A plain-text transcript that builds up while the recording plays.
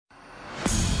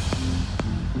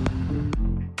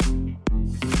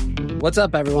What's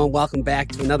up, everyone? Welcome back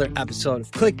to another episode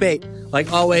of Clickbait.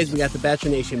 Like always, we got the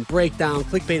Bachelor Nation breakdown,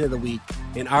 Clickbait of the week,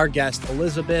 and our guest,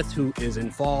 Elizabeth, who is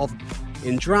involved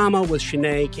in drama with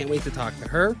Shanae. Can't wait to talk to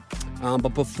her.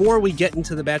 But before we get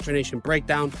into the Bachelor Nation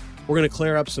breakdown, we're going to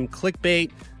clear up some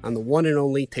clickbait on the one and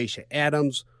only Tayshia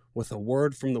Adams with a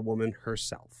word from the woman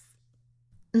herself.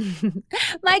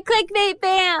 My clickbait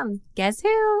bam! Guess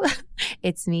who?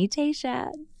 It's me,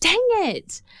 Tayshia. Dang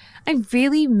it! I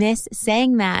really miss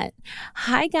saying that.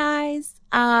 Hi, guys.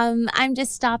 I'm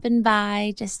just stopping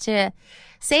by just to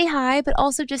say hi, but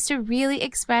also just to really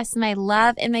express my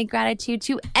love and my gratitude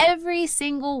to every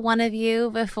single one of you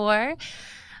before,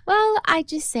 well, I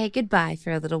just say goodbye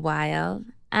for a little while.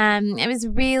 I was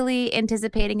really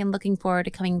anticipating and looking forward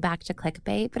to coming back to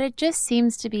Clickbait, but it just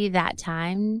seems to be that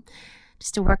time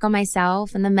just to work on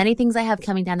myself and the many things I have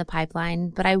coming down the pipeline.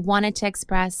 But I wanted to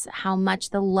express how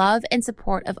much the love and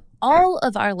support of all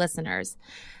of our listeners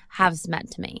has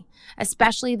meant to me,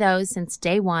 especially those since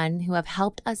day one who have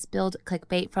helped us build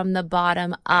Clickbait from the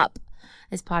bottom up.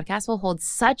 This podcast will hold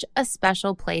such a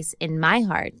special place in my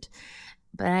heart.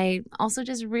 But I'm also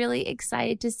just really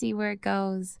excited to see where it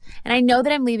goes. And I know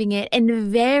that I'm leaving it in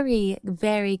very,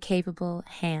 very capable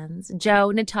hands.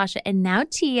 Joe, Natasha, and now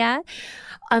Tia.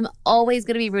 I'm always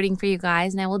going to be rooting for you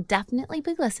guys, and I will definitely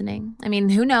be listening. I mean,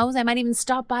 who knows? I might even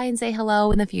stop by and say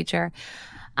hello in the future.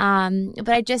 But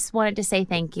I just wanted to say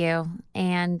thank you.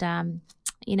 And,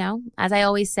 you know, as I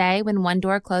always say, when one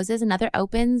door closes, another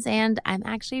opens, and I'm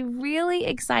actually really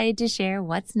excited to share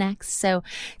what's next. So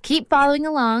keep following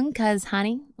along because,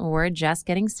 honey, we're just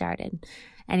getting started.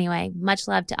 Anyway, much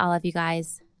love to all of you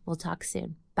guys. We'll talk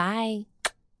soon. Bye.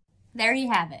 There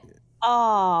you have it.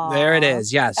 Oh, There it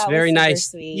is. Yes, very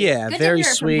nice. Sweet. Yeah, Good very to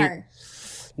hear sweet. from her.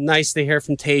 Nice to hear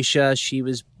from Tayshia. She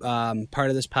was part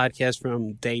of this podcast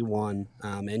from day one.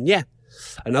 And yeah,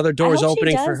 another door is hope she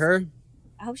opening for does. her.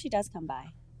 I hope she does come by.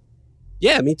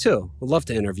 Yeah, me too. Would love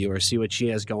to interview her, see what she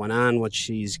has going on, what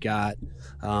she's got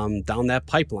down that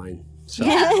pipeline. So,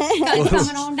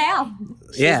 Coming on down.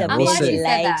 yeah, I'm we'll glad see. you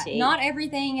said that. Lady. Not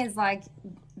everything is like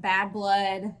bad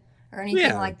blood or anything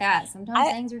Yeah. like that.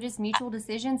 Sometimes things are just mutual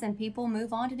decisions and people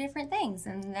move on to different things,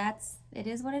 and it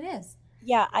is what it is.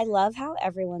 Yeah, I love how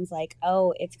everyone's like,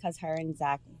 "Oh, it's because her and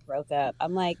Zach broke up."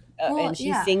 I'm like, Well, and she's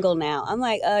yeah. single now. I'm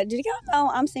like, did you guys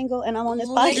know I'm single and I'm on this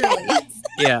Literally. podcast?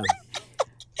 Yeah.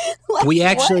 Like, We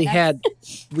actually what?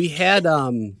 had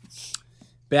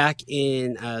back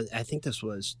in I think this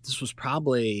was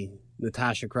probably,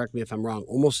 Natasha, correct me if I'm wrong,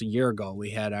 almost a year ago we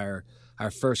had our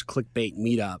first Clickbait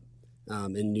meetup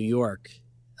in New York.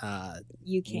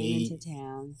 You came we- into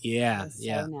town. Yeah, That's so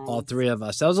yeah, nice. all three of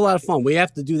us. That was a lot of fun. We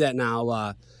have to do that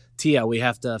now. Tia, we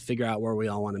have to figure out where we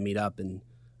all want to meet up and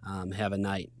have a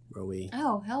night where we.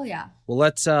 Oh, hell yeah. Well,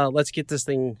 let's get this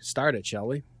thing started, shall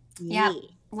we? Yeah.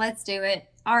 Let's do it.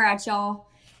 All right, y'all.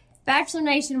 Bachelor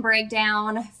Nation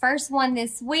breakdown. First one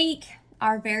this week.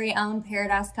 Our very own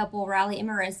Paradise couple, Riley and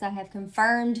Marissa, have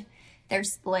confirmed their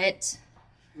split.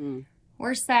 Mm.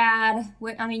 We're sad.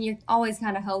 I mean, you always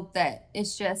kind of hope that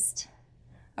it's just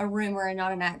a rumor and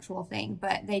not an actual thing.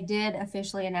 But they did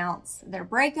officially announce their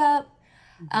breakup.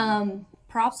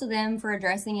 Props to them for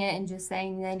addressing it and just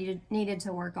saying they needed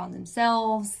to work on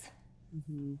themselves.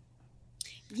 Mm-hmm.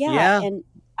 Yeah. Yeah, and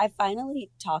I finally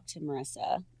talked to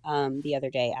Marissa the other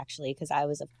day, actually, because I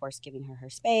was, of course, giving her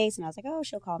space, and I was like, oh,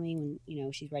 she'll call me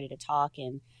when, she's ready to talk.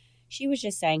 And she was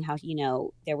just saying how,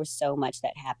 there was so much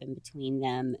that happened between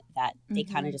them that they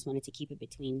kind of just wanted to keep it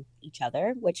between each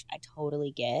other, which I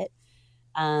totally get.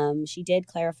 She did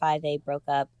clarify they broke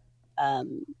up a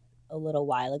little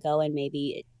while ago, and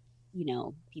maybe,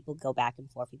 people go back and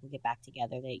forth, people get back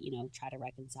together, they, try to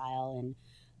reconcile.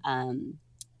 And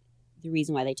the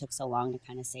reason why they took so long to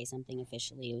kind of say something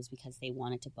officially was because they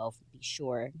wanted to both be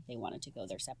sure they wanted to go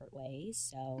their separate ways.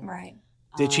 So, Right.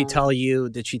 Did she tell you?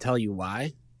 Did she tell you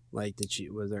why? Like,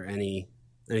 was there anything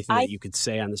that you could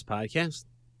say on this podcast?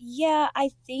 Yeah,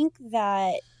 I think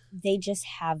that they just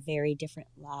have very different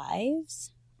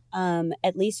lives,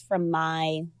 at least from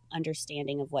my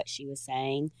understanding of what she was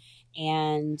saying.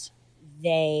 And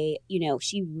they,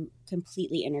 she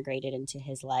completely integrated into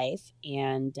his life.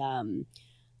 And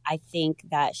I think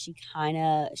that she kind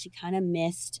of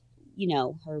missed,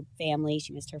 her family.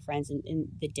 She missed her friends in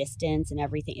the distance and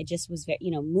everything. It just was very,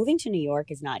 moving to New York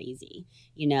is not easy,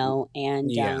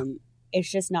 and Yeah.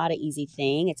 It's just not an easy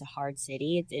thing. It's a hard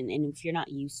city. And if you're not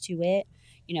used to it,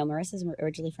 Marissa's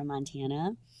originally from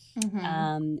Montana. So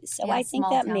Yeah, I think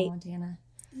small that town may, Montana.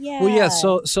 yeah. Well, yeah.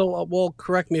 So,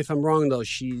 correct me if I'm wrong though.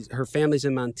 Her family's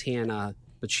in Montana,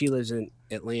 but she lives in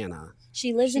Atlanta.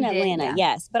 She lives in She did, Atlanta, yeah.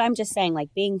 yes. But I'm just saying,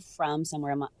 like, being from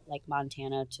somewhere like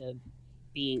Montana to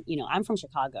being, I'm from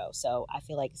Chicago. So I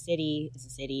feel like a city is a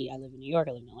city. I live in New York.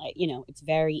 I live in LA. It's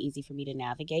very easy for me to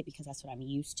navigate because that's what I'm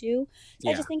used to. So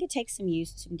I just think it takes some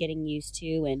getting used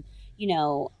to. And,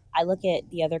 I look at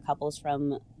the other couples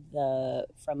from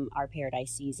our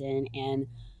Paradise season, and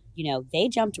they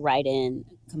jumped right in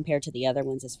compared to the other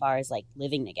ones as far as like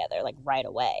living together, like right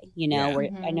away. Where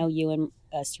I know you and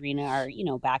Serena are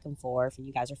back and forth, and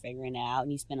you guys are figuring it out,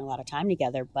 and you spend a lot of time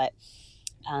together. But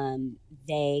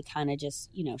they kind of just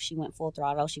she went full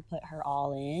throttle. She put her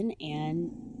all in,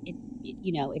 and it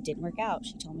didn't work out.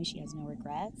 She told me she has no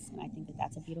regrets, and I think that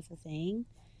that's a beautiful thing.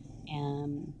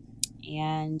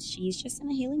 And she's just in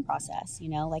a healing process,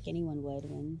 like anyone would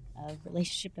when a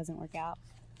relationship doesn't work out.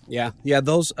 Yeah.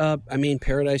 Those,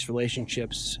 Paradise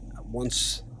relationships,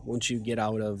 once you get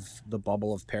out of the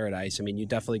bubble of Paradise, you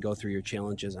definitely go through your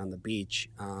challenges on the beach.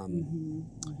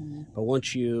 But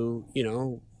once you're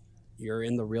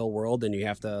in the real world and you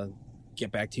have to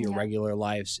get back to your regular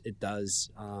lives, it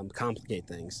does complicate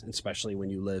things, especially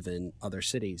when you live in other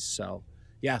cities. So,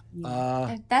 yeah.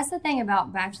 That's the thing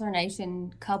about Bachelor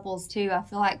Nation couples, too. I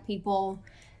feel like people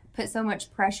put so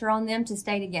much pressure on them to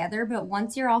stay together, but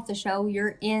once you're off the show,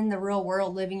 you're in the real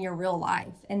world living your real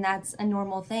life, and that's a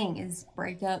normal thing, is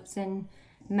breakups and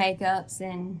makeups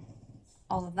and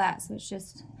all of that. So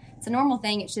it's a normal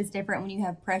thing. It's just different when you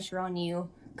have pressure on you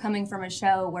coming from a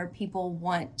show where people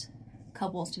want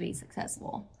couples to be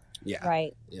successful. Yeah.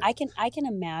 Right. Yeah. I can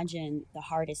imagine the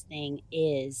hardest thing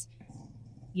is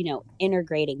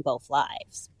integrating both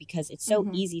lives, because it's so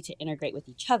easy to integrate with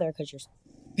each other because you're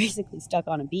basically stuck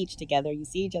on a beach together. You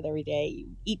see each other every day,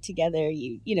 you eat together,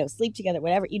 you sleep together,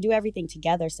 whatever, you do everything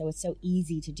together. So it's so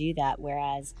easy to do that.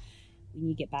 Whereas when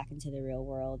you get back into the real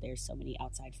world, there's so many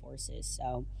outside forces.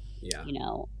 So, and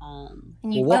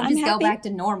you don't just go back to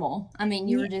normal.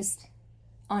 You were just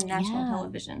on national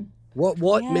television.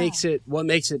 What makes it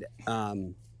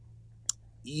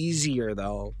easier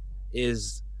though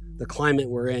is the climate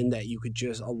we're in, that you could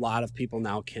just, a lot of people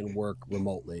now can work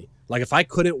remotely. Like if I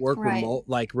couldn't work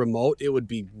remote, it would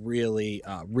be really,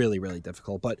 really, really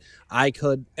difficult. But I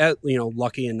could,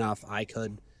 lucky enough, I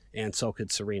could, and so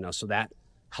could Serena. So that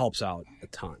helps out a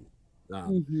ton.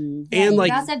 And you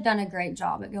guys have done a great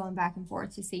job at going back and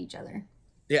forth to see each other.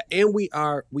 Yeah, and we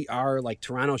are like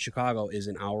Toronto, Chicago is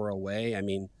an hour away.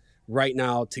 Right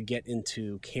now, to get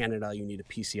into Canada, you need a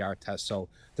PCR test. So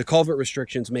the COVID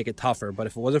restrictions make it tougher. But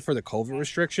if it wasn't for the COVID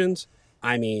restrictions,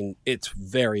 it's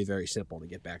very, very simple to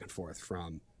get back and forth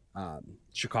from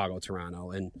Chicago,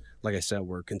 Toronto. And like I said,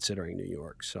 we're considering New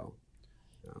York. So,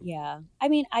 yeah.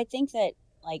 I think that,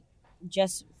 like,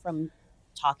 just from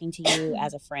talking to you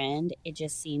as a friend, it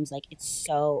just seems like it's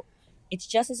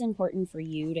just as important for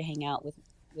you to hang out with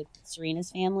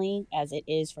Serena's family as it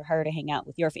is for her to hang out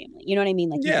with your family. You know what I mean?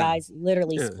 Like you guys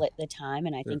literally split the time,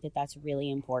 and I think that that's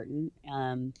really important,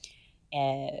 and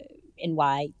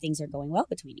why things are going well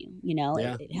between you.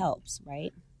 It helps,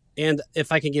 right? And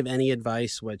if I can give any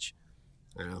advice, which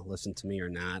I don't know, listen to me or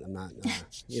not, I'm not,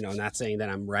 not saying that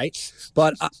I'm right,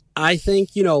 but I think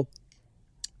if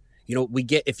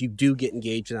you do get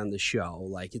engaged on the show,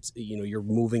 like it's you're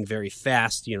moving very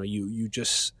fast. You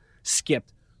just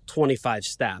skipped 25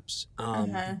 steps.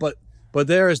 But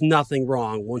there is nothing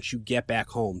wrong once you get back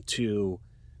home to,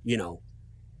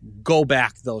 go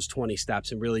back those 20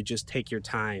 steps and really just take your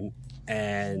time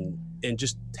and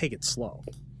just take it slow.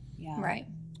 Yeah. Right.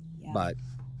 Yeah.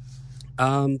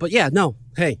 But yeah, no,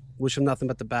 hey, wish them nothing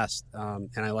but the best. And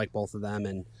I like both of them,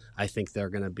 and I think they're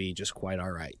going to be just quite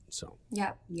all right. So,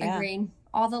 yeah. Agreed.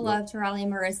 All the love to Riley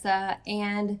and Marissa.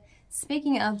 And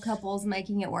speaking of couples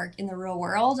making it work in the real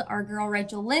world, our girl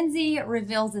Rachel Lindsay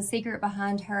reveals the secret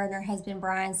behind her and her husband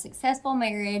Brian's successful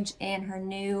marriage and her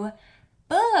new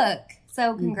book.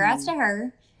 So congrats to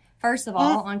her, first of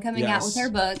all, on coming out with her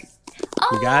book. Oh,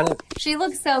 you got it. She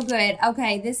looks so good.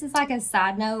 Okay, this is like a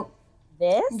side note.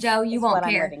 Joe, you won't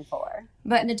care. I'm living for.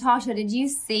 But Natasha, did you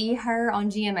see her on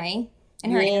GMA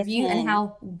in her interview and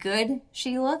how good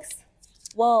she looks?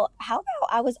 Well, how about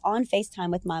I was on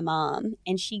FaceTime with my mom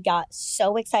and she got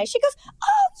so excited. She goes,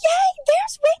 "Oh, yay,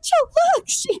 there's Rachel. Look."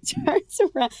 She turns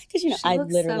around because I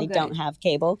literally don't have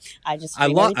cable. I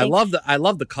love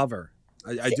the cover.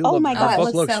 I do love my God. The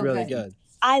book looks so really good.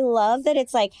 I love that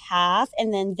it's like half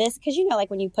and then this, because like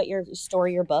when you put store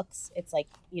your books, it's like,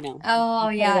 oh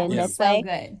yeah, it's so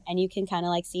good. And you can kind of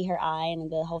like see her eye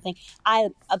and the whole thing.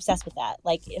 I'm obsessed with that.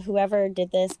 Like whoever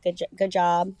did this, good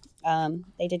job.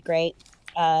 They did great.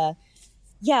 So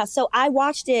I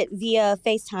watched it via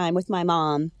FaceTime with my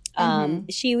mom.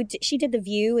 She did The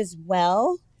View as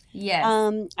well. Yes.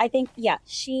 I think,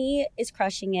 she is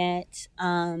crushing it.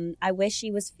 I wish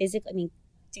she was physically, I mean,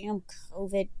 damn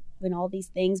COVID and all these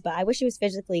things, but I wish she was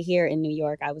physically here in New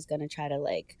York. I was going to try to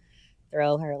like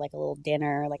throw her like a little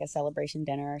dinner, like a celebration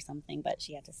dinner or something, but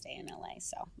she had to stay in LA.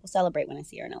 So we'll celebrate when I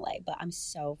see her in LA, but I'm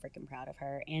so freaking proud of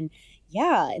her. And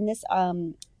yeah, in this,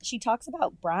 she talks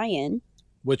about Brian.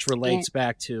 Which relates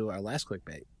back to our last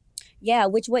clickbait. Yeah,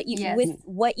 which with Yes.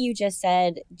 what you just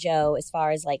said, Joe, as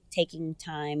far as like taking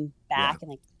time back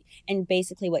and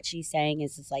basically what she's saying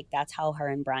is like that's how her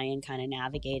and Brian kind of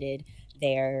navigated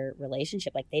their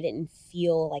relationship. Like they didn't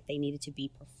feel like they needed to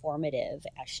be performative,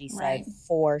 as she said, Right.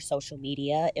 for social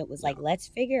media. It was like, let's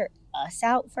figure us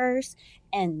out first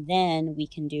and then we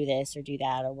can do this or do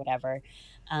that or whatever.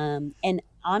 And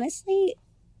honestly,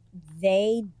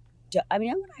 I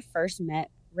mean, when I first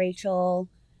met Rachel,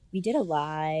 we did a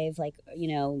live, like, you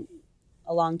know,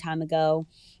 a long time ago.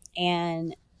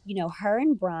 And, you know, her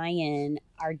and Brian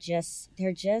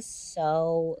they're just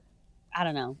so, I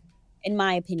don't know, in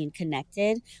my opinion,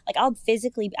 connected. Like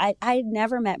I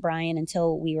never met Brian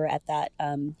until we were at that,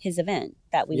 his event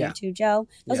that we went to, Joe.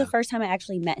 That was the first time I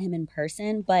actually met him in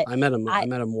person. But I met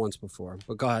him once before,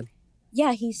 but go ahead.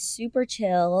 yeah, he's super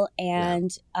chill.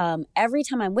 And every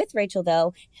time I'm with Rachel,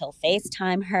 though, he'll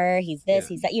FaceTime her. He's this,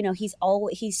 he's that. You know,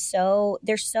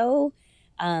 they're so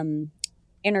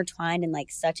intertwined and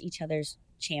like such each other's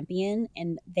champion.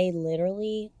 And they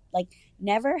literally like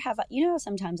never have, you know,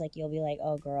 sometimes like you'll be like,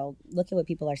 oh, girl, look at what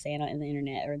people are saying on the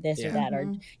internet or this or that.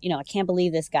 Or, you know, I can't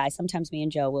believe this guy. Sometimes me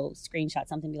and Joe will screenshot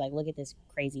something and be like, look at this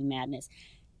crazy madness.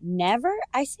 Never,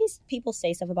 I see people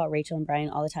say stuff about Rachel and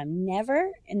Brian all the time. Never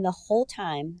in the whole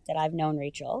time that I've known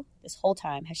Rachel, this whole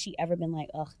time, has she ever been like,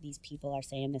 oh, these people are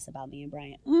saying this about me and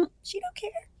Brian. She don't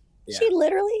care. Yeah. She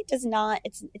literally does not.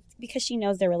 It's because she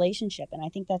knows their relationship. And I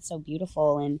think that's so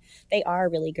beautiful. And they are a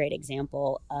really great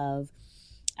example of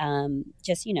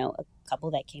just, you know, a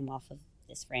couple that came off of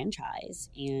this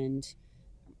franchise and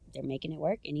they're making it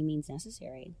work any means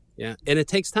necessary. Yeah. And it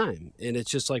takes time. And it's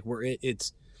just like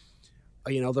it's,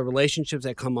 you know, the relationships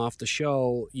that come off the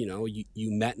show, you know, you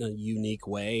met in a unique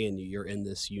way and you're in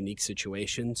this unique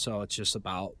situation. So it's just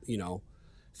about, you know,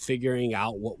 figuring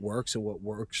out what works and what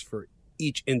works for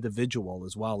each individual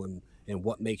as well and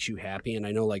what makes you happy. And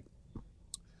I know like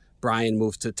Brian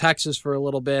moved to Texas for a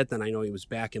little bit. Then I know he was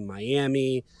back in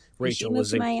Miami. Rachel moved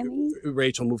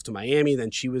to Miami. Then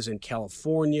she was in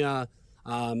California.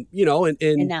 You know,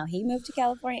 and now he moved to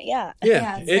California. Yeah.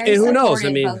 Yeah. And who knows? I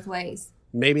mean, both ways.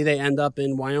 Maybe they end up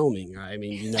in Wyoming. I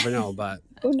mean, you never know, but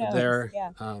who knows?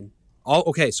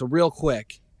 Okay. So real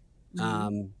quick,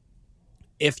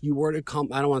 if you were to come,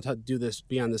 I don't want to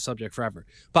be on this subject forever,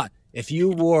 but if you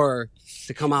were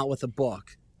to come out with a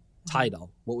book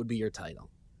title, what would be your title?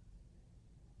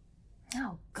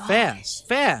 Oh, gosh.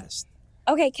 Fast.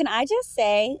 Okay. Can I just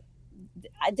say,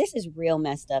 this is real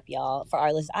messed up, y'all. For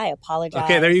our listeners, I apologize.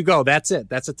 Okay, there you go. That's it.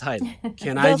 That's a title.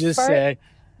 Can I just say,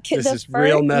 this is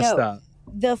real messed up.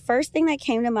 The first thing that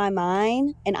came to my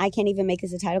mind, and I can't even make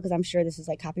this a title because I'm sure this is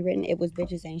like copywritten, it was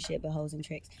Bitches Ain't Shit But Hoes and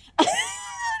Tricks.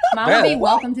 Mine would be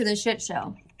Welcome to the Shit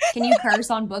Show. Can you curse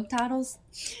on book titles?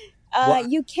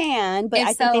 You can, but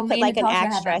I think they put like an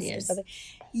asterisk or something.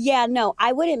 Yeah, no,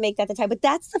 I wouldn't make that the title, but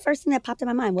that's the first thing that popped in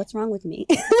my mind. What's wrong with me?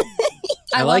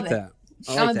 I like that.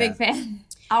 I'm a big fan.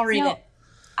 I'll read it.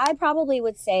 I probably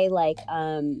would say like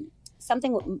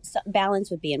something, balance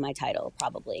would be in my title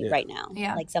probably right now.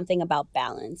 Yeah. Like something about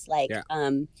balance. Like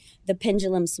the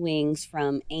pendulum swings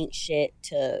from ain't shit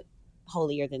to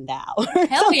holier than thou.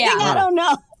 Hell yeah. I don't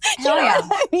know. Hell yeah.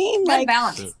 I mean, like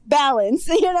balance,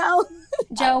 you know?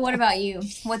 Joe, what about you?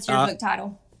 What's your book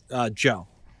title? Joe.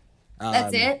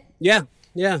 That's it?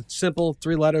 Yeah. Simple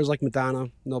 3 letters like Madonna.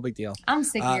 No big deal. I'm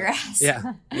sick of your ass.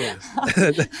 Yeah.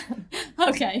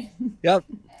 Okay. Yep.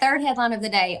 Third headline of the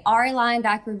day. Ari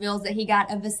Luyendyk reveals that he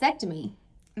got a vasectomy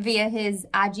via his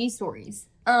IG stories.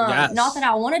 Yes. Not that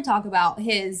I want to talk about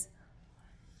his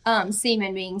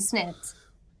semen being snipped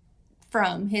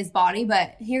from his body,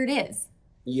 but here it is.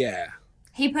 Yeah.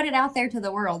 He put it out there to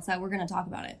the world, so we're going to talk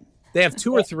about it. They have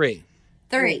 2 or 3?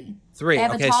 3. They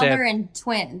have a toddler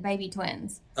and baby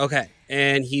twins. Okay.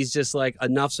 And he's just like,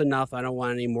 enough's enough. I don't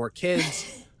want any more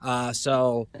kids.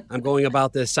 So I'm going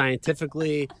about this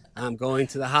scientifically. I'm going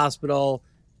to the hospital.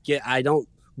 I don't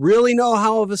really know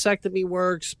how a vasectomy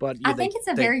works, but I think it's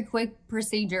a very quick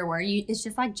procedure where it's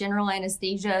just like general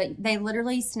anesthesia. They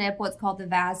literally snip what's called the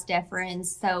vas deferens,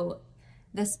 so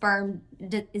the sperm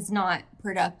is not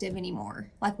productive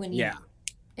anymore, like when you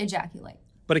ejaculate.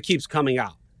 But it keeps coming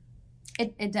out.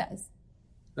 It does.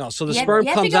 No, so the You sperm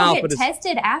have to comes go out, get but it's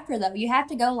tested after, though. You have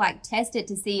to go like test it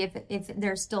to see if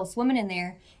there's still swimming in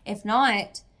there. If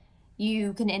not,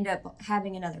 you can end up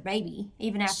having another baby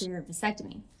even after your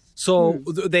vasectomy. so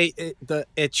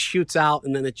it shoots out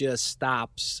and then it just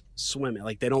stops swimming.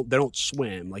 Like they don't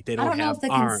swim. Like they don't. I don't know have if the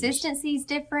arms. consistency is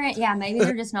different. Yeah, maybe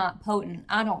they're just not potent.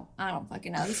 I don't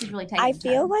fucking know. This is really taking. I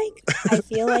feel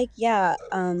like yeah.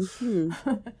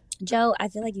 Joe, I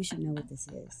feel like you should know what this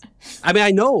is. I mean, I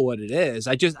know what it is.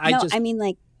 I mean,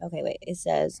 like, okay, wait. It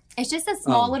says it's just a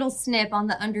small little snip on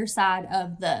the underside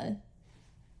of the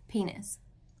penis.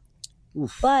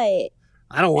 but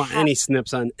I don't want any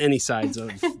snips on any sides of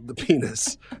the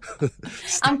penis.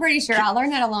 I'm pretty sure I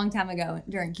learned that a long time ago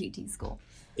during QT school.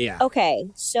 Yeah. okay,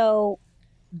 so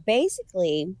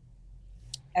basically,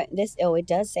 it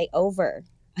does say over.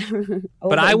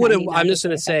 But I wouldn't. I'm just 99%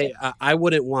 going to say effective. I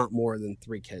wouldn't want more than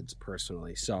 3 kids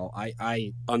personally. So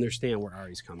I understand where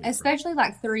Ari's coming from. Especially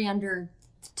like 3 under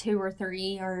 2 or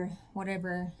 3 or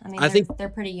whatever. I mean, I think- they're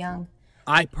pretty young.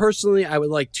 I personally I would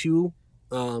like 2,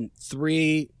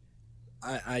 3.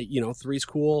 I 3's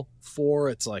cool. 4,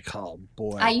 it's like, oh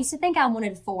boy. I used to think I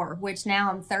wanted 4, which now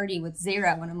I'm 30 with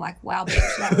 0, and I'm like, wow,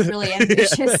 bitch, that was really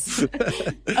ambitious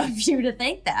of you to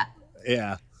think that.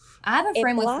 Yeah. I have a It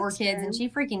friend with 4 blocks kids, her. and she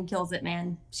freaking kills it,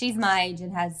 man. She's my age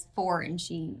and has 4, and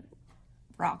she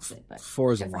rocks it. But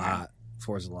 4 is a good for her. lot.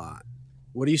 4 is a lot.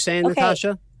 What are you saying, Okay.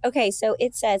 Natasha? Okay, so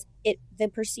it says the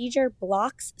procedure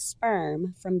blocks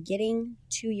sperm from getting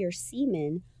to your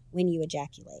semen when you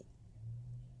ejaculate.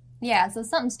 Yeah, so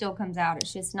something still comes out.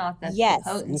 It's just not the Yes.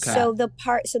 potency.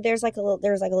 Okay. So there's like a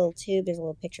little tube. There's a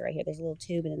little picture right here. There's a little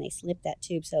tube, and then they snip that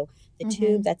tube. So the Mhm.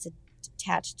 tube that's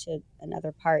attached to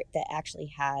another part that actually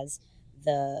has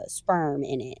the sperm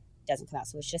in it doesn't come out.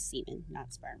 So it's just semen,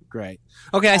 not sperm. Great.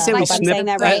 Okay, I say we Hope I'm snip. saying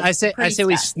that right. I say Pretty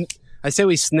we fast. I say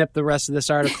we snip the rest of this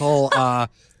article.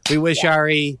 We wish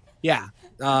Ari,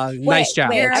 nice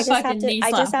job. You're a I just fucking have to. knee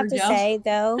I just have slapper, to Joe. say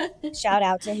though, shout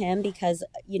out to him because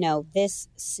this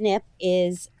snip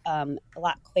is a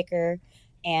lot quicker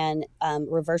and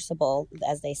reversible,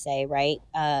 as they say, right?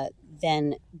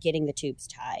 Than getting the tubes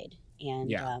tied. And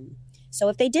Yeah. so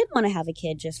if they did want to have a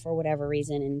kid just for whatever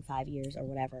reason in 5 years or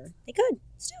whatever, they could.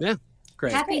 Still. Yeah.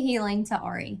 Great. Happy healing to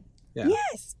Ari. Yeah.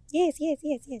 Yes.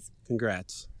 Yes.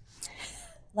 Congrats.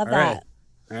 Love All right.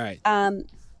 that. All right.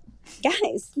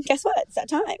 Guys, guess what? It's that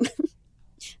time.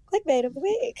 Clickbait of the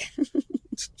week.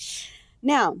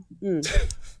 Now,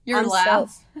 Your I'm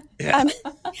laugh. Yeah.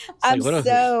 I'm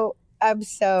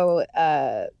so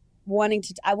wanting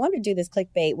to. I want to do this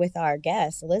clickbait with our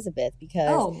guest Elizabeth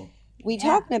because we yeah,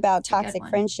 talking about a good toxic one.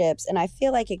 friendships, and I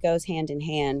feel like it goes hand in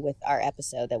hand with our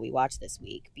episode that we watched this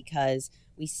week because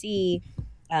we see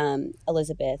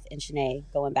Elizabeth and Shanae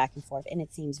going back and forth, and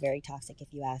it seems very toxic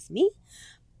if you ask me.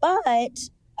 But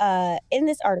in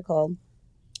this article,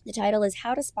 the title is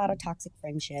 "How to Spot a Toxic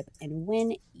Friendship and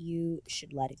When You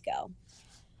Should Let It Go."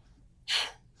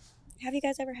 Have you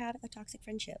guys ever had a toxic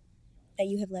friendship that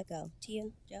you have let go? Tia,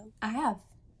 Joe? I have.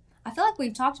 I feel like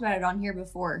we've talked about it on here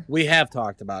before. We have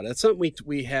talked about it. It's something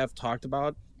we have talked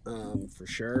about for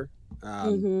sure.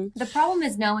 The problem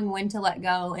is knowing when to let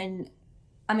go. And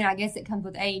I mean, I guess it comes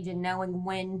with age and knowing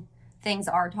when things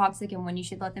are toxic and when you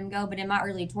should let them go. But in my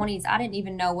early 20s, I didn't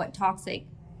even know what toxic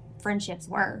friendships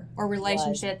were or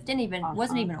relationships.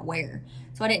 Wasn't even aware.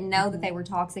 So I didn't know that they were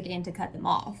toxic and to cut them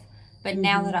off. But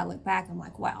now that I look back, I'm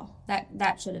like, wow,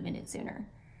 that should have ended sooner.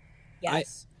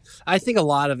 Yes. I think a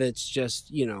lot of it's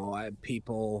just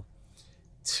people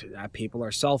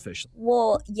are selfish.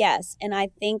 Well, yes, and I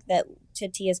think that to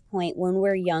Tia's point, when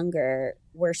we're younger,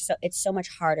 it's so much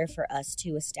harder for us to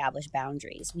establish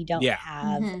boundaries. We don't Yeah.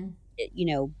 have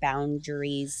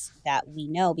boundaries that we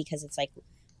know because it's like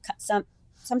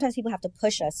sometimes people have to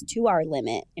push us to our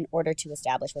limit in order to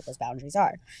establish what those boundaries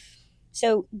are.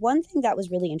 So one thing that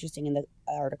was really interesting in the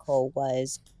article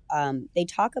was they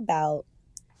talk about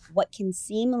what can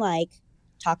seem like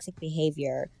toxic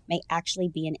behavior may actually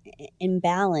be an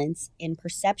imbalance in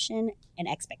perception and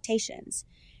expectations.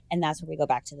 And that's where we go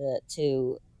back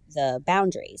to the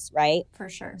boundaries, right? For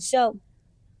sure. So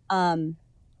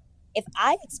if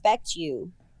I expect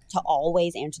you to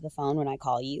always answer the phone when I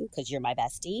call you because you're my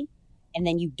bestie, and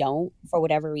then you don't for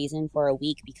whatever reason for a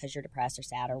week because you're depressed or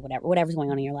sad or whatever's going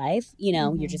on in your life,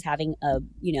 you're just having a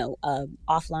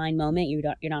offline moment, you're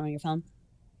not on your phone,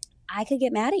 I could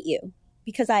get mad at you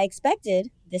because I expected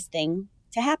this thing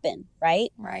to happen,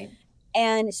 right? Right.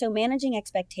 And so managing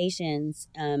expectations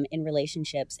in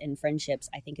relationships and friendships,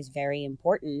 I think, is very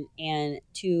important. And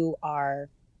to our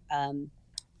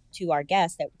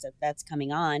guest that's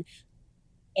coming on,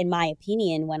 in my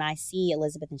opinion, when I see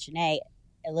Elizabeth and Shanae,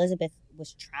 Elizabeth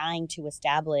was trying to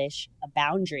establish a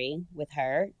boundary with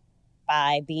her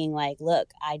by being like,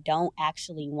 look, I don't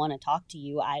actually want to talk to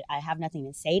you. I have nothing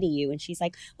to say to you. And she's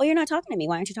like, well, you're not talking to me.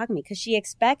 Why aren't you talking to me? Because she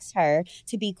expects her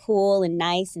to be cool and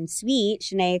nice and sweet.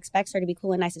 Shanae expects her to be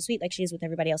cool and nice and sweet like she is with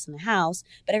everybody else in the house.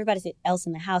 But everybody else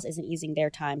in the house isn't using their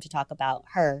time to talk about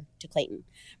her to Clayton,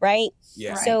 right?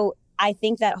 Yeah. Right. So I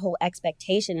think that whole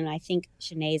expectation, and I think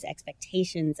Shanae's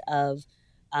expectations of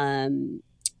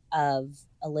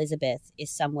Elizabeth is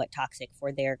somewhat toxic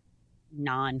for their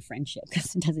non-friendship,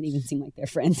 because it doesn't even seem like they're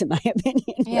friends in my opinion.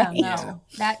 Yeah, right? no,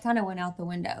 that kind of went out the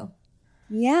window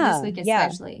Yeah. this week, Yeah.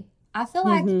 especially. I feel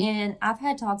like Mhm. I've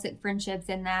had toxic friendships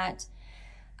in that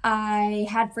I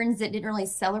had friends that didn't really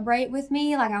celebrate with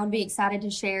me. Like, I would be excited to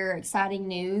share exciting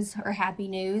news or happy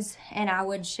news, and I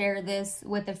would share this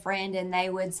with a friend, and they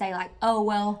would say like, oh,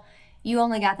 well, you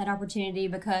only got that opportunity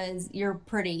because you're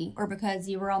pretty or because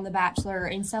you were on The Bachelor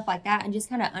and stuff like that, and just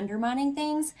kind of undermining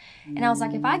things. And I was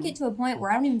like, if I get to a point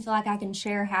where I don't even feel like I can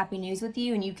share happy news with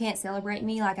you and you can't celebrate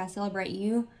me like I celebrate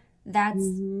you, that's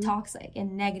toxic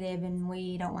and negative, and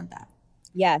we don't want that.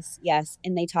 Yes, yes.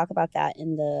 And they talk about that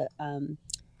in the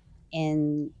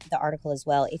article as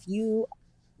well. If you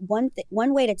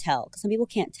one way to tell, because some people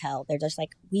can't tell, they're just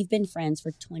like, we've been friends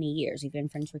for 20 years, we've been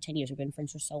friends for 10 years, we've been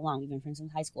friends for so long, we've been friends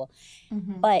since high school.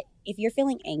 But if you're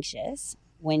feeling anxious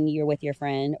when you're with your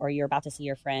friend or you're about to see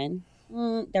your friend,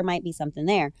 there might be something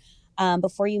there.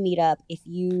 Before you meet up, if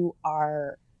you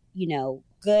are,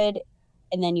 good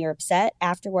and then you're upset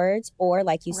afterwards, or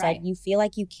like you Right. said, you feel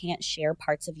like you can't share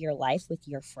parts of your life with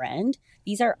your friend,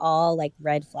 these are all like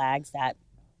red flags that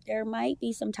there might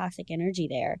be some toxic energy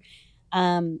there.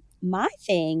 My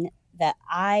thing that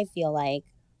I feel like,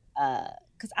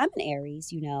 because I'm an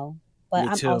Aries, but Me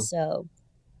I'm too. also,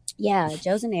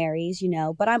 Joe's an Aries,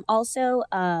 but I'm also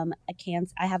a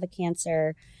Cancer. I have a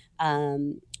Cancer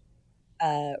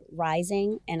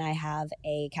rising, and I have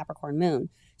a Capricorn moon.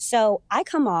 So I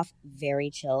come off very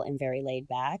chill and very laid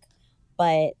back,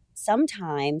 but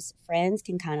sometimes friends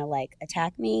can kind of like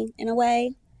attack me in a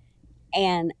way,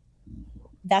 and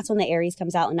that's when the Aries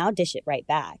comes out, and I'll dish it right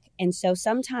back. And so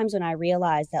sometimes when I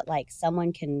realize that like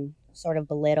someone can sort of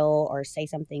belittle or say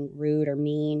something rude or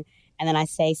mean, and then I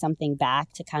say something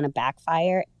back to kind of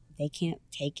backfire, they can't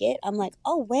take it. I'm like,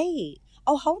 oh, wait.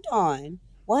 Oh, hold on.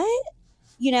 What?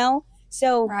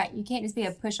 So Right. You can't just be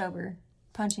a pushover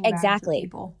punching back Exactly. at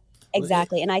people.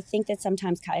 exactly. And I think that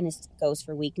sometimes kindness goes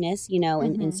for weakness,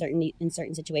 in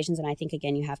certain situations. And I think,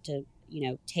 again, you have to,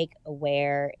 take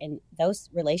aware in those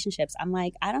relationships. I'm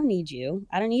like, I don't need you.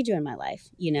 I don't need you in my life,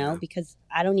 because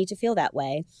I don't need to feel that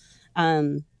way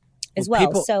as well.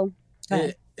 People- So go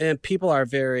ahead. And people are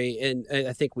very, and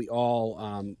I think we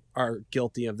all are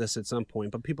guilty of this at some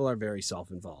point, but people are very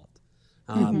self-involved.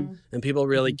 And people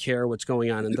really care what's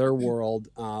going on in their world.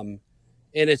 And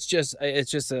it's just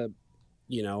a,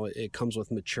 it comes with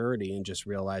maturity and just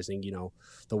realizing,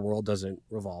 the world doesn't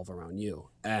revolve around you.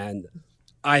 And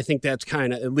I think that's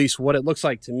kind of, at least what it looks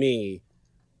like to me,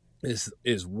 is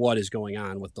what is going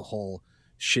on with the whole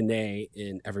Shanae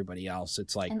and everybody else.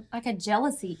 It's like, And like a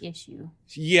jealousy issue.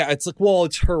 yeah, it's like, well,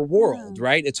 it's her world,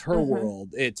 right? It's her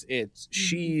world. It's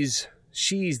she's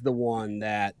the one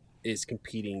that is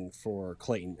competing for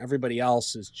Clayton. Everybody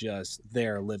else is just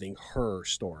there living her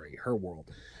story, her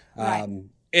world. Right. And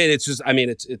it's just, I mean,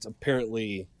 it's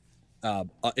apparently,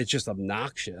 it's just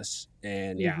obnoxious.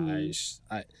 And yeah,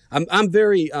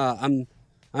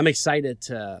 I'm excited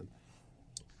to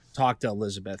talk to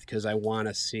Elizabeth, because I want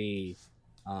to see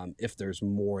if there's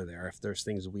more there, if there's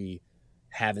things we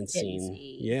haven't seen.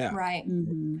 Yeah. Right.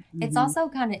 Mhm, It's mhm. also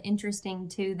kind of interesting,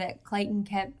 too, that Clayton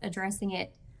kept addressing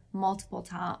it multiple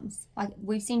times. Like,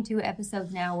 we've seen 2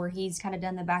 episodes now where he's kind of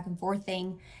done the back and forth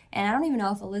thing. And I don't even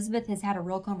know if Elizabeth has had a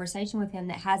real conversation with him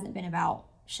that hasn't been about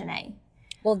Shanae.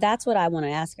 Well, that's what I want to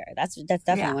ask her. That's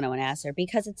definitely Yeah. what I want to ask her,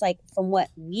 because it's like, from what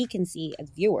we can see as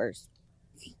viewers,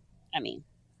 I mean,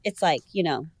 it's like,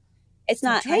 it's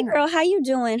not, hey trainer. girl, how you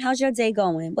doing? How's your day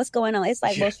going? What's going on? It's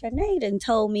like, well, Shanae done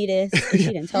told me this. She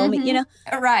didn't told me,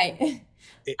 Right.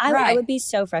 I Right. would be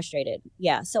so frustrated.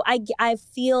 Yeah. So I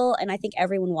feel, and I think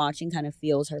everyone watching kind of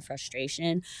feels her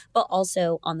frustration, but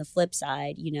also on the flip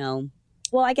side,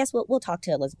 well, I guess we'll talk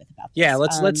to Elizabeth about this. Yeah,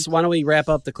 let's why don't we wrap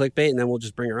up the clickbait and then we'll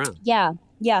just bring her on. Yeah.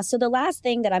 Yeah. So the last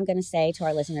thing that I'm going to say to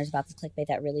our listeners about this clickbait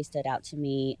that really stood out to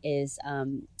me is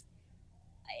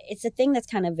it's a thing that's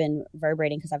kind of been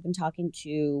reverberating, because I've been talking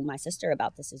to my sister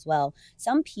about this as well.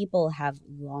 Some people have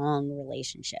long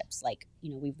relationships. Like,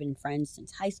 we've been friends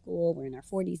since high school. We're in our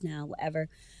 40s now, whatever.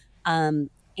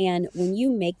 And when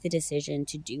you make the decision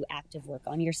to do active work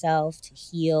on yourself, to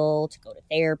heal, to go to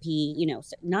therapy,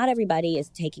 so not everybody is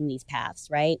taking these paths,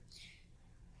 right?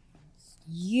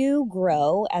 You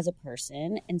grow as a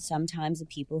person, and sometimes the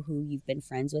people who you've been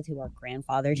friends with who are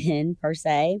grandfathered in, per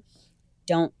se,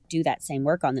 don't do that same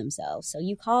work on themselves. So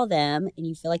you call them and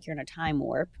you feel like you're in a time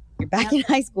warp. You're back in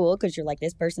high school because you're like,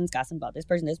 this person's gossiping about this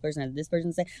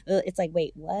person, say, it's like,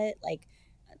 wait, what? Like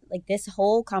this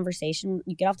whole conversation,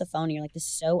 you get off the phone and you're like, this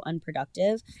is so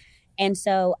unproductive. And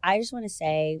so I just want to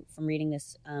say, from reading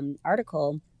this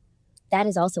article, that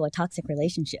is also a toxic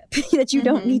relationship that you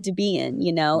don't need to be in,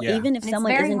 even if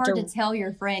someone isn't. It's very hard to tell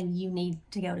your friend you need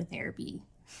to go to therapy.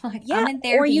 Like, I'm in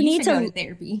therapy, or you need to go to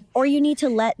therapy. Or you need to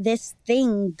let this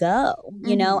thing go,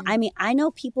 I mean, I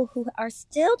know people who are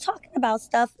still talking about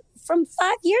stuff from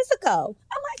 5 years ago.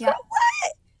 I'm like, girl,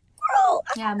 what? Girl.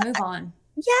 Yeah, move on.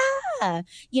 Yeah.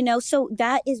 So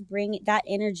that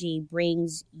energy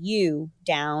brings you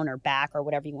down or back or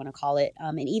whatever you want to call it.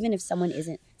 And even if someone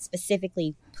isn't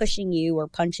specifically pushing you or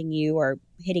punching you or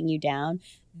hitting you down,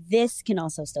 this can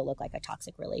also still look like a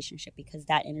toxic relationship because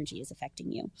that energy is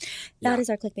affecting you. That is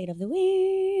our clickbait of the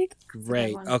week.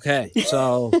 Great. Okay.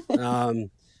 So,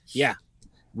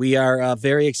 we are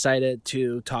very excited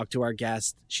to talk to our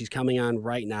guest. She's coming on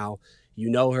right now. You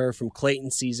know her from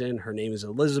Clayton season. Her name is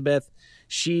Elizabeth.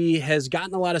 She has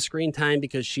gotten a lot of screen time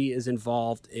because she is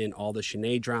involved in all the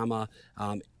Shanae drama.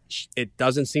 It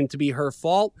doesn't seem to be her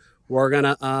fault. We're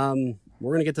gonna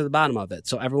get to the bottom of it.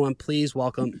 So everyone, please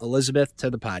welcome Elizabeth to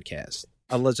the podcast.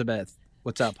 Elizabeth,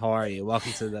 what's up? How are you?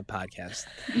 Welcome to the podcast.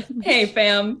 Hey,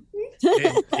 fam.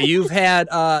 You've had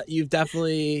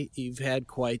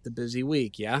quite the busy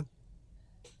week, yeah?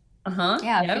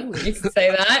 Yeah, yep, you can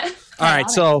say that. All right,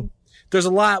 so there's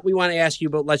a lot we want to ask you,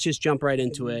 but let's just jump right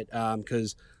into it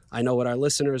because I know what our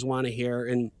listeners want to hear.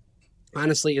 And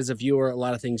honestly, as a viewer, a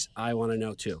lot of things I want to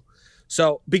know too.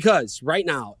 So because right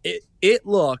now it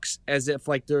looks as if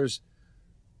like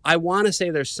I want to say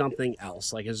there's something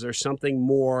else. Like, is there something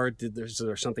more? Is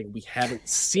there something we haven't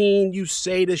seen you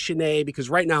say to Shanae? Because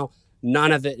right now,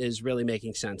 none of it is really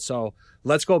making sense. So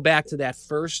let's go back to that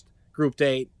first group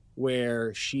date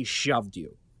where she shoved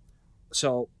you.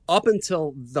 So up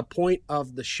until the point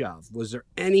of the shove, was there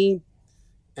any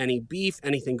beef,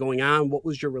 anything going on? What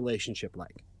was your relationship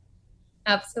like?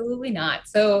 Absolutely not.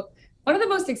 So one of the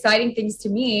most exciting things to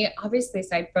me, obviously,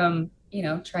 aside from,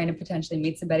 trying to potentially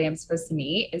meet somebody I'm supposed to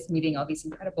meet, is meeting all these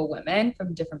incredible women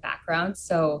from different backgrounds.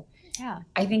 So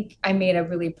I think I made a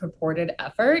really purported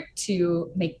effort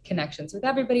to make connections with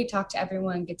everybody, talk to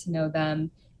everyone, get to know them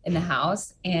in the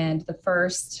house. And the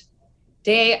first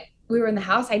day we were in the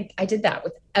house, I did that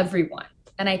with everyone.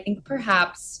 And I think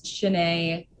perhaps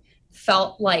Shanae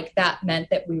felt like that meant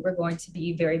that we were going to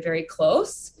be very, very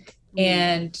close.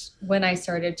 And when I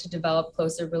started to develop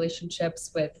closer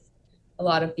relationships with a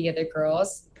lot of the other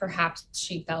girls, perhaps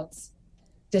she felt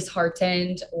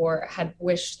disheartened or had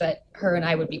wished that her and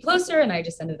I would be closer. And I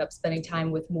just ended up spending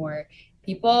time with more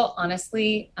people.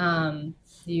 Honestly,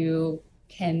 you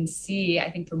can see,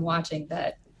 I think from watching,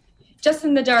 that just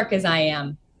in the dark as I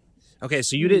am. Okay,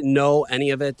 so you didn't know any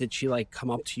of it. Did she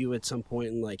come up to you at some point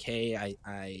and hey,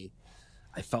 I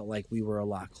felt like we were a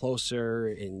lot closer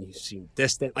and you seemed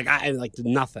distant?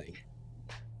 Nothing.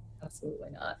 Absolutely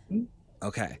not.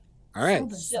 Okay. All right. So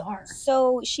bizarre.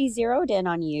 So she zeroed in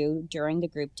on you during the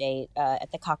group date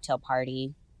at the cocktail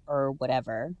party or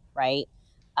whatever, right?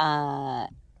 And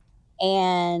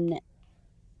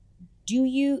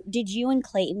did you and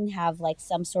Clayton have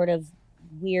some sort of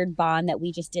weird bond that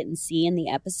we just didn't see in the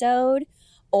episode?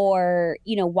 Or,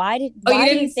 why did you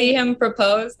didn't see him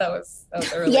propose? That was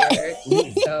earlier.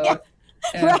 Yeah. So,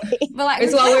 yeah. Right. But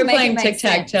it's while we were playing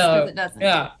tic-tac-toe.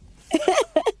 Yeah.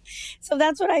 So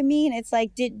that's what I mean. It's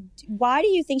why do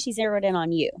you think she zeroed in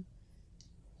on you?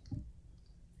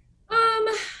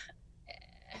 I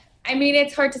mean,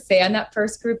 it's hard to say. On that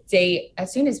first group date,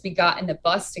 as soon as we got in the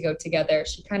bus to go together,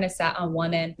 she kind of sat on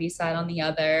one end, we sat on the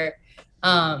other.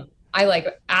 I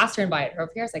asked her, invited her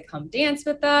over here. I was like, come dance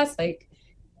with us.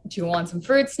 Do you want some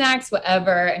fruit snacks,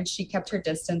 whatever? And she kept her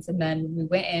distance. And then we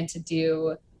went in to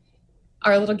do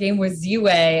our little game with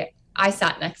Ziwe. I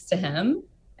sat next to him.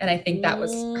 And I think that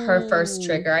was her first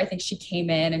trigger. I think she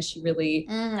came in and she really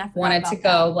wanted to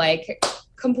go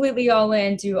completely all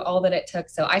in, do all that it took.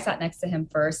 So I sat next to him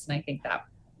first. And I think that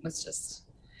was just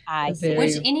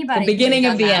the beginning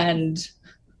of the end.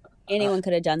 Anyone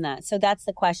could have done that. So that's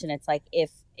the question. It's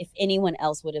if anyone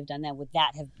else would have done that,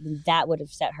 that would have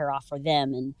set her off for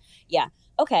them. And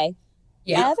okay.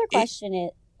 Yeah. The other question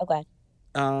is, go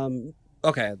ahead.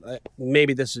 okay,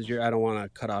 maybe this is I don't want to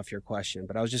cut off your question,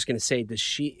 but I was just going to say,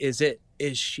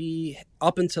 is she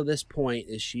up until this point,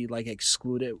 is she like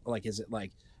excluded? Like, is it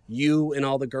like you and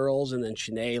all the girls and then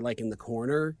Shanae like in the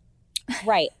corner?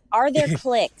 Right. Are there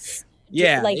cliques?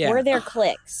 Yeah. Were there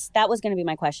cliques? That was going to be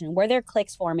my question. Were there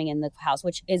cliques forming in the house,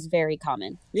 which is very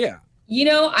common? Yeah. You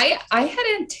know, I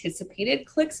had anticipated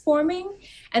cliques forming,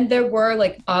 and there were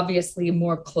like obviously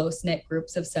more close-knit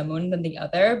groups of someone than the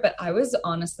other, but I was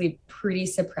honestly pretty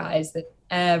surprised that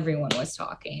everyone was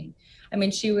talking. I mean,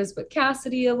 she was with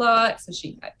Cassidy a lot, so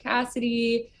she had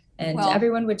Cassidy, and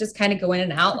everyone would just kind of go in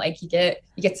and out. Like you get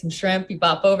some shrimp, you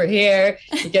bop over here,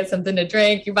 you get something to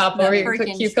drink, you bop over here, put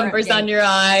cucumbers on your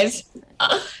eyes.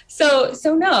 So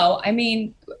no, I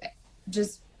mean,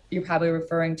 just you're probably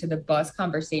referring to the bus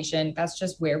conversation. That's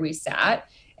just where we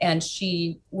sat. And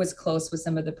she was close with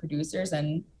some of the producers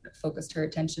and focused her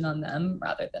attention on them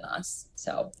rather than us.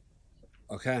 So.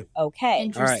 Okay.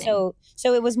 Interesting. Right.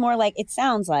 So it was more like, it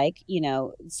sounds like,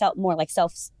 more like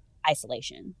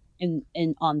self-isolation in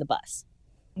on the bus.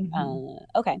 Mm-hmm.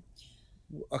 Okay.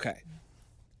 Okay.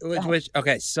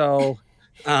 So.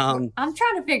 I'm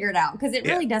trying to figure it out because it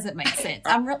really doesn't make sense.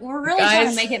 We're really trying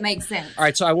to make it make sense. All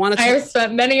right, so I have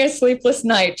spent many a sleepless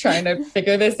night trying to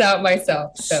figure this out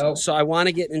myself. So I want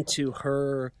to get into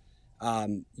her,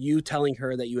 you telling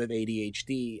her that you have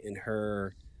ADHD and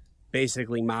her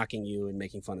basically mocking you and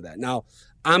making fun of that. Now,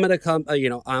 I'm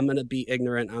gonna be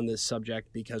ignorant on this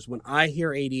subject because when I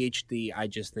hear ADHD, I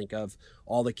just think of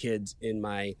all the kids in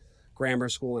my grammar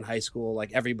school and high school,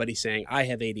 like everybody saying I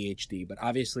have ADHD, but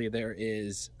obviously there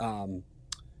is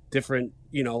different,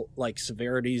 like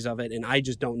severities of it. And I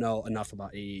just don't know enough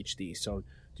about ADHD. So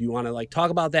do you want to like talk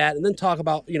about that and then talk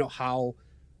about, how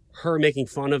her making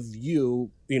fun of you,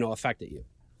 affected you?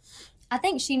 I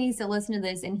think she needs to listen to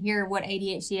this and hear what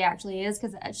ADHD actually is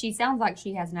because she sounds like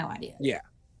she has no idea. Yeah.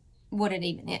 What it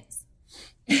even is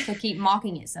to keep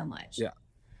mocking it so much. Yeah.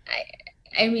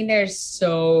 I mean, there's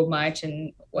so much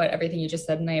in everything you just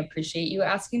said, and I appreciate you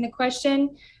asking the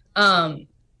question. So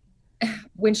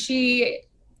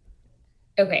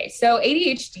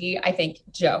ADHD, I think,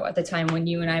 Joe, at the time when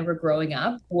you and I were growing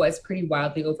up, was pretty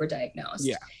wildly overdiagnosed.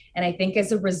 Yeah. And I think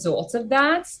as a result of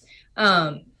that,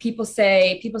 people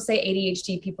say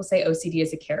ADHD, people say OCD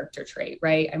is a character trait,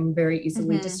 right? I'm very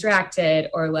easily distracted,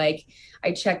 or like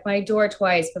I check my door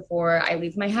twice before I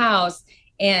leave my house.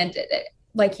 And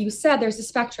like you said, there's a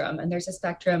spectrum, and there's a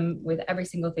spectrum with every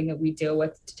single thing that we deal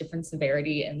with to different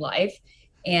severity in life,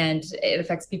 and it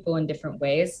affects people in different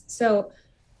ways. So,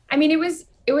 I mean, it was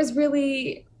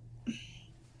really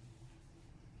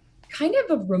kind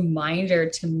of a reminder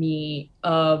to me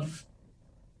of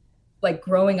like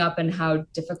growing up and how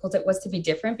difficult it was to be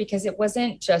different, because it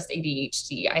wasn't just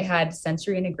ADHD. I had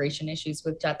sensory integration issues,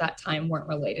 which at that time weren't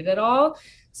related at all.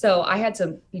 So I had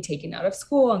to be taken out of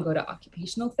school and go to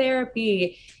occupational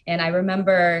therapy. And I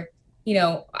remember,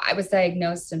 I was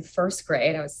diagnosed in first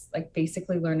grade. I was like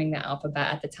basically learning the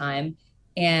alphabet at the time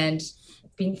and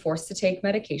being forced to take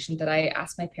medication that I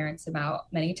asked my parents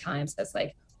about many times. That's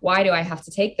like, why do I have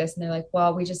to take this? And they're like,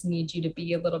 well, we just need you to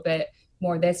be a little bit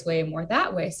more this way and more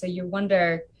that way. So you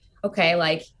wonder, okay,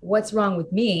 like what's wrong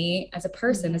with me as a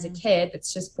person, as a kid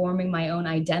that's just forming my own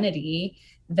identity,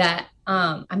 that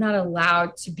I'm not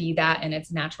allowed to be that in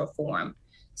its natural form.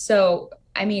 So,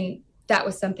 I mean, that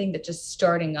was something that just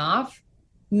starting off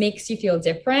makes you feel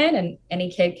different. And any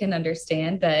kid can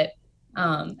understand that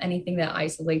anything that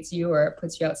isolates you or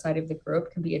puts you outside of the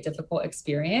group can be a difficult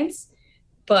experience.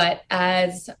 But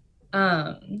as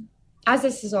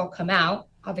this has all come out,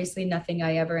 obviously nothing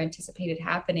I ever anticipated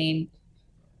happening,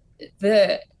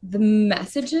 the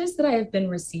messages that I have been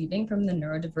receiving from the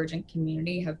neurodivergent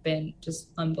community have been just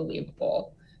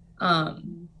unbelievable.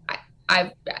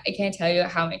 I can't tell you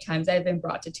how many times I've been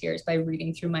brought to tears by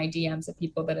reading through my DMs of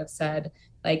people that have said,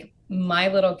 like, my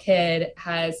little kid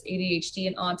has ADHD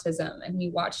and autism, and he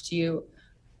watched you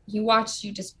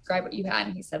describe what you had,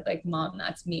 and he said, like, Mom,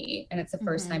 that's me. And it's the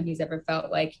first time he's ever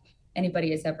felt like anybody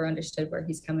has ever understood where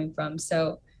he's coming from.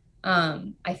 So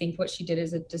I think what she did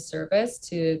is a disservice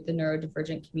to the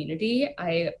neurodivergent community.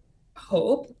 I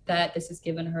hope that this has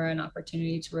given her an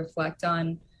opportunity to reflect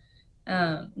on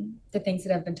the things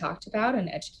that have been talked about and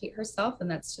educate herself. And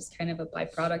that's just kind of a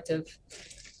byproduct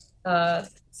of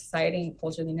society and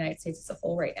culture in the United States as a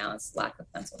whole right now. It's lack of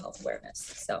mental health awareness.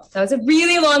 So that was a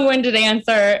really long-winded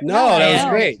answer. No, that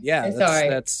was great. Yeah. Sorry.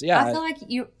 I feel like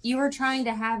you were trying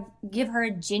to give her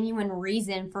a genuine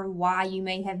reason for why you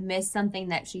may have missed something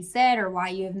that she said, or why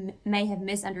you may have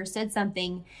misunderstood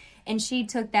something. And she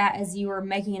took that as you were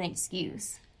making an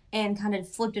excuse and kind of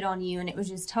flipped it on you. And it was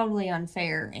just totally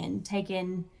unfair and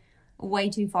taken way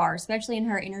too far, especially in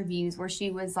her interviews where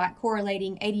she was like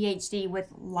correlating ADHD with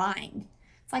lying.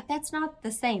 It's like, that's not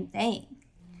the same thing.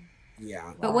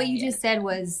 Yeah. But what you just said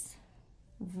was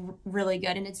really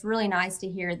good. And it's really nice to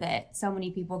hear that so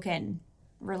many people can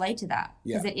relate to that,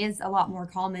 because it is a lot more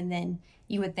common than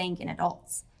you would think in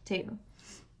adults too.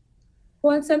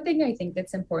 Well, and something I think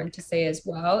that's important to say as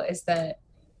well is that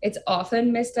it's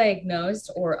often misdiagnosed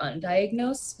or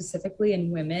undiagnosed, specifically in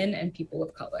women and people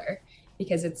of color,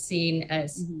 because it's seen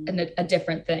as a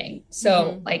different thing.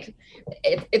 So like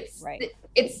it's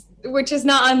which is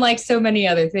not unlike so many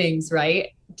other things, right?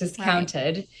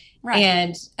 Discounted. Right.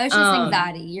 And it's just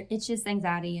anxiety. It's just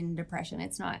anxiety and depression.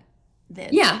 It's not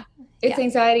this. Yeah. It's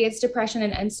anxiety, it's depression.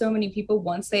 And so many people,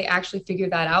 once they actually figure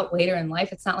that out later in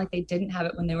life, it's not like they didn't have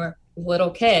it when they were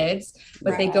little kids,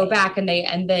 but they go back and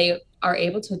they are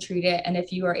able to treat it. And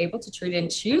if you are able to treat it and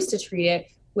choose to treat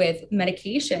it with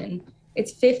medication,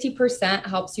 it's 50%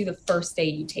 helps you the first day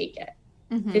you take it.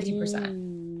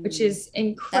 50%, which is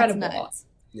incredible.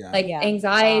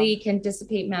 Anxiety can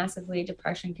dissipate massively.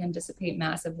 Depression can dissipate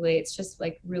massively. It's just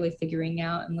like really figuring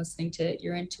out and listening to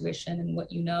your intuition and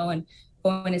what you know, and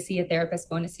going to see a therapist,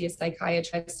 going to see a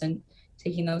psychiatrist, and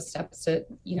taking those steps to,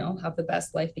 you know, have the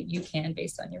best life that you can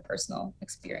based on your personal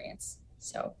experience.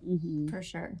 So for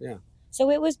sure. Yeah. So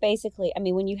it was basically, I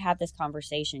mean, when you had this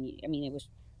conversation, I mean, it was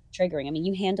triggering. I mean,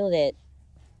 you handled it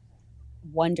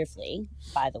wonderfully,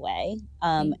 by the way.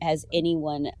 Has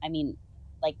anyone, I mean,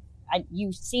 like,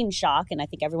 you seemed shocked, and I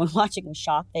think everyone watching was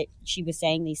shocked that she was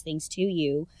saying these things to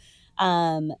you.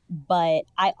 But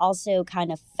I also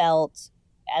kind of felt,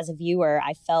 as a viewer,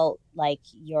 I felt like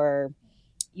you're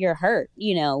hurt,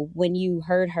 you know, when you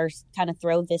heard her kind of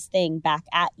throw this thing back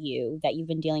at you that you've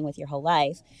been dealing with your whole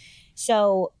life.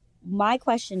 So my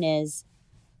question is,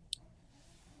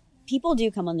 people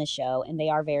do come on this show and they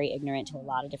are very ignorant to a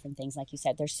lot of different things. Like you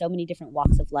said, there's so many different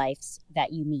walks of life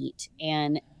that you meet,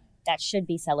 and that should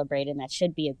be celebrated, and that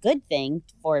should be a good thing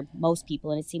for most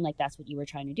people. And it seemed like that's what you were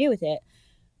trying to do with it.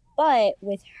 But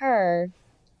with her,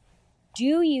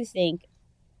 do you think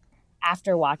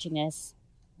after watching this,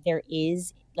 there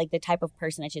is like the type of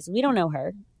person that she is? We don't know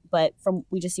her, but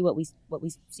we just see what we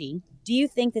see. Do you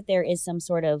think that there is some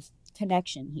sort of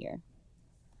connection here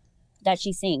that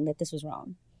she's seeing that this was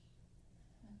wrong?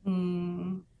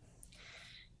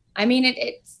 I mean,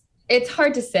 it's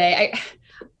hard to say.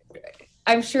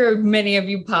 I'm sure many of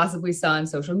you possibly saw on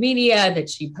social media that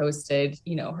she posted,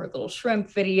 you know, her little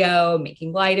shrimp video,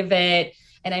 making light of it.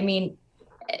 And I mean,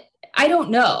 I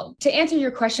don't know. To answer your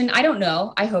question, I don't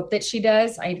know. I hope that she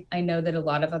does. I know that a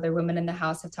lot of other women in the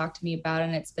house have talked to me about it,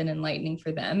 and it's been enlightening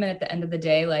for them. And at the end of the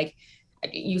day, like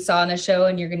you saw on the show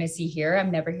and you're going to see here, I'm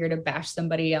never here to bash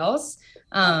somebody else.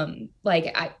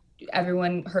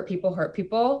 Everyone hurt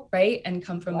people, right? And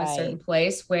come from a certain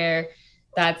place where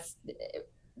that's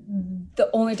the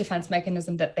only defense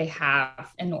mechanism that they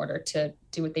have in order to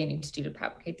do what they need to do to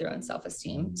propagate their own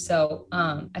self-esteem. So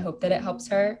I hope that it helps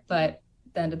her, but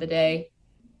at the end of the day,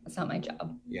 that's not my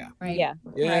job. Yeah. Right. Yeah.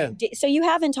 Right. So you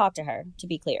haven't talked to her, to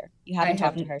be clear. You haven't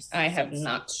talked to her. I have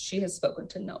not. She has spoken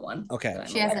to no one. Okay.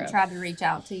 She hasn't tried to reach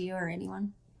out to you or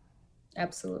anyone?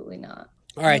 Absolutely not.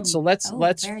 All right, so let's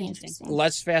very interesting.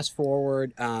 Let's fast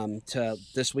forward to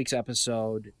this week's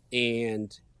episode,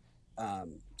 and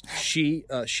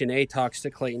Shanae talks to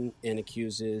Clayton and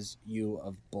accuses you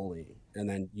of bullying, and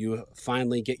then you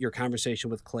finally get your conversation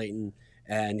with Clayton,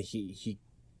 and he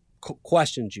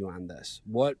questions you on this.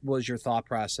 What was your thought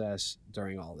process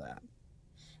during all that?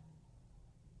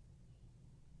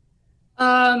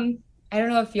 I don't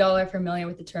know if y'all are familiar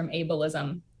with the term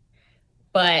ableism,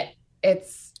 but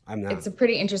it's a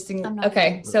pretty interesting.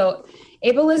 Okay. So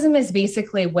ableism is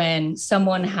basically when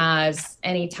someone has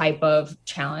any type of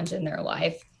challenge in their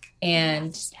life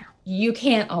and you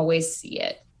can't always see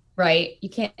it, right? You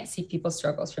can't see people's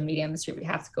struggles from media on the street. We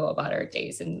have to go about our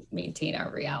days and maintain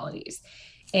our realities.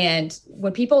 And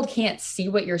when people can't see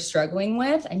what you're struggling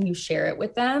with and you share it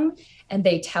with them and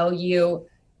they tell you,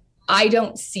 I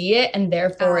don't see it and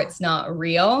therefore it's not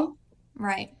real.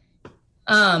 Right.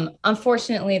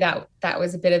 Unfortunately, that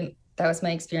was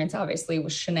my experience, obviously,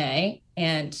 with Shanae.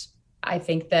 And I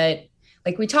think that,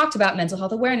 like we talked about, mental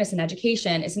health awareness and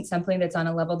education isn't something that's on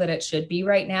a level that it should be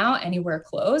right now, anywhere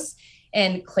close.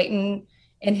 And Clayton,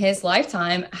 in his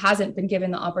lifetime, hasn't been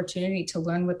given the opportunity to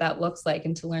learn what that looks like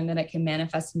and to learn that it can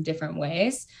manifest in different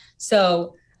ways.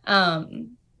 So,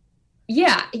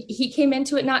 yeah, he came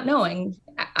into it not knowing.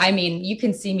 I mean, you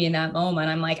can see me in that moment.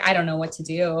 I'm like, I don't know what to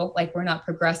do. Like, we're not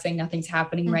progressing. Nothing's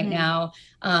happening right now.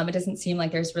 It doesn't seem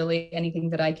like there's really anything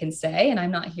that I can say. And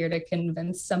I'm not here to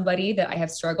convince somebody that I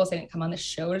have struggles. I didn't come on the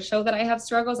show to show that I have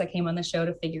struggles. I came on the show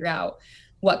to figure out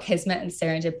what Kismet and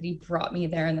serendipity brought me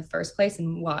there in the first place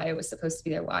and why I was supposed to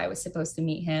be there, why I was supposed to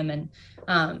meet him. And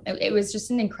it was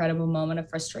just an incredible moment of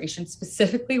frustration,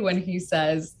 specifically when he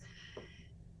says,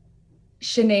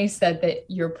 Shanae said that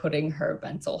you're putting her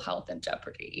mental health in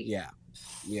jeopardy.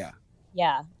 Yeah.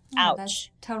 Ouch. That's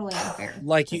totally unfair.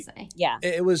 Like to you- say. Yeah.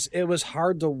 It was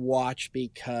hard to watch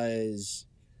because,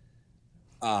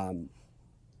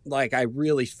 like, I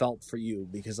really felt for you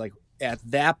because, like, at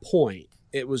that point,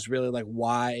 it was really like,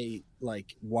 why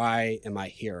am I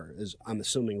here? Is I'm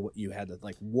assuming what you had to,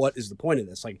 like, what is the point of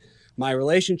this? Like, my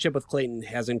relationship with Clayton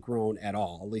hasn't grown at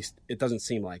all. At least it doesn't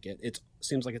seem like it. It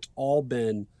seems like it's all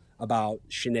been about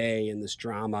Shanae and this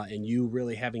drama and you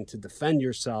really having to defend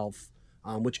yourself,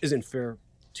 which isn't fair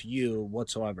to you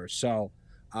whatsoever. So,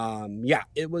 yeah,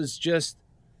 it was just,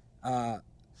 I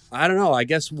don't know, I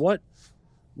guess what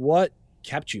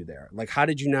kept you there? Like, how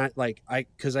did you not, like,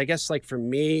 because I guess, like, for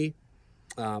me,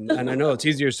 and I know it's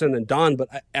easier said than done, but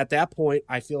at that point,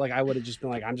 I feel like I would have just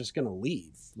been like, I'm just going to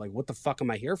leave. Like, what the fuck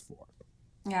am I here for?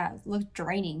 Yeah, it looked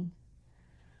draining.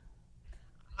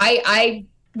 I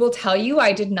will tell you,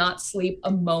 I did not sleep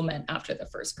a moment after the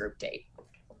first group date.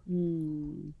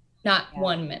 Not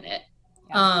 1 minute.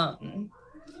 Yeah.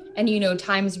 And, you know,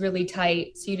 time's really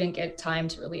tight. So you didn't get time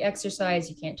to really exercise.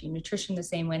 You can't do nutrition the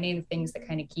same way, any of the things that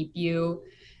kind of keep you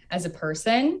as a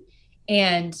person.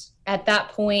 And at that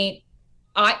point,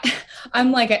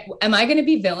 I'm like, am I going to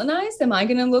be villainized? Am I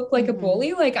going to look like a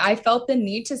bully? Like, I felt the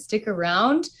need to stick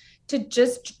around to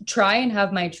just try and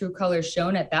have my true colors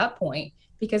shown at that point,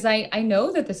 because I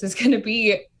know that this is going to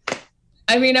be,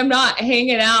 I mean, I'm not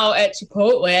hanging out at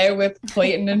Chipotle with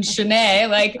Clayton and Shanae.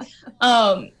 Like,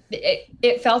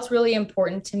 it felt really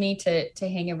important to me to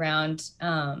hang around,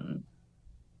 to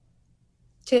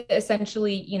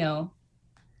essentially, you know,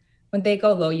 when they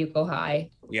go low, you go high.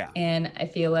 Yeah. And I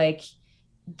feel like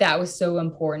that was so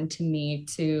important to me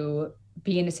to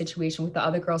be in a situation with the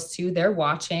other girls too. They're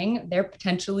watching, they're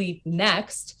potentially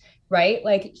next, right?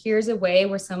 Like, here's a way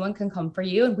where someone can come for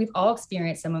you. And we've all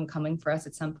experienced someone coming for us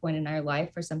at some point in our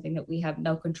life for something that we have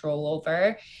no control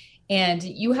over. And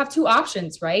you have two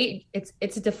options, right?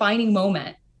 It's a defining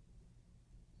moment.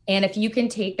 And if you can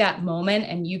take that moment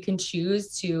and you can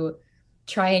choose to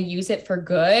try and use it for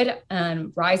good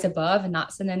and rise above and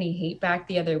not send any hate back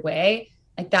the other way,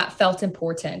 like, that felt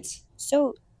important.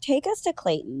 So take us to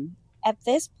Clayton. At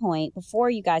this point, before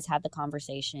you guys had the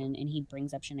conversation and he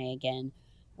brings up Shanae again,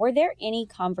 were there any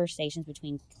conversations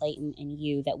between Clayton and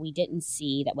you that we didn't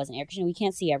see, that wasn't aired? Because, you know, we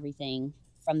can't see everything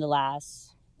from the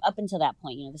last, up until that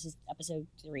point. You know, this is episode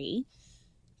 3.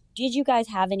 Did you guys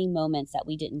have any moments that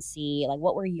we didn't see? Like,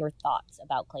 what were your thoughts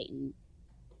about Clayton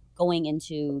going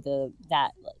into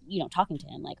that, you know, talking to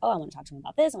him? Like, oh, I want to talk to him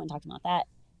about this, I want to talk to him about that,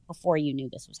 before you knew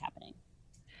this was happening?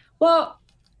 Well,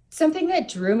 something that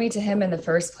drew me to him in the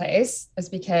first place is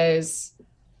because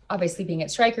obviously being a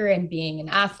striker and being an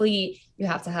athlete, you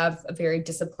have to have a very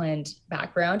disciplined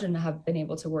background and have been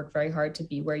able to work very hard to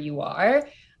be where you are.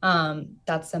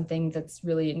 That's something that's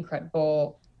really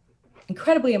incredibly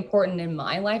important in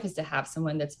my life, is to have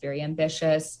someone that's very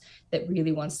ambitious, that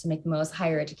really wants to make the most,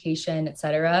 higher education,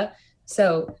 etc.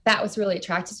 So that was really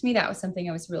attractive to me. That was something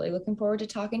I was really looking forward to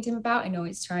talking to him about. I know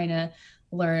he's trying to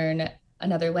learn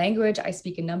another language. I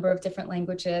speak a number of different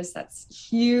languages. That's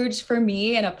huge for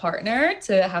me and a partner,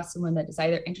 to have someone that is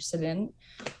either interested in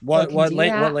what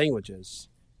languages?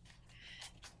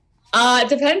 It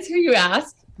depends who you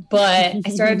ask, but I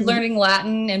started learning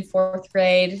Latin in 4th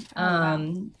grade.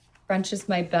 French is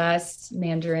my best,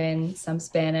 Mandarin, some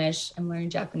Spanish. I'm learning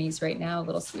Japanese right now, a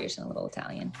little Swedish and a little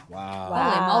Italian.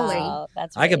 Wow. Holy moly.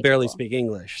 That's I could really barely cool. speak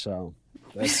English, so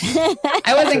that's,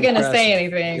 I wasn't going to say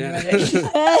anything.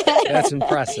 that's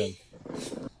impressive.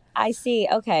 I see.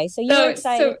 Okay. So you're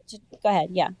excited. Go ahead.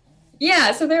 Yeah.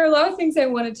 Yeah. So there are a lot of things I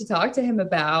wanted to talk to him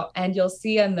about, and you'll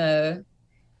see on the,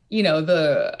 you know,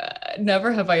 the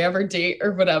Never Have I Ever date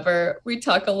or whatever, we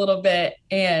talk a little bit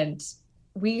and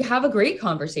we have a great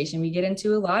conversation. We get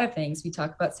into a lot of things. We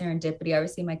talk about serendipity.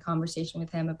 Obviously, my conversation with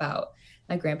him about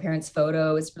my grandparents'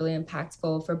 photo is really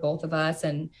impactful for both of us.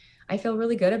 And I feel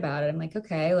really good about it. I'm like,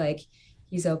 okay, like,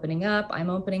 he's opening up. I'm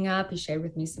opening up. He shared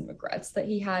with me some regrets that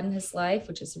he had in his life,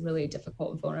 which is a really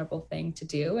difficult and vulnerable thing to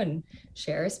do and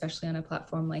share, especially on a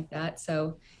platform like that.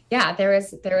 So yeah, there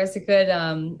was a good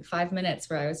 5 minutes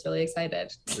where I was really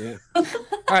excited. Yeah. All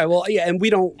right. Well, yeah, and we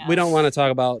don't want to talk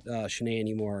about Shanae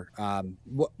anymore.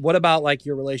 What about like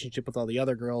your relationship with all the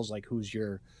other girls? Like, who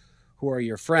are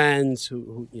your friends?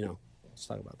 Who let's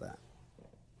talk about that.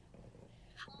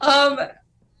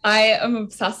 I am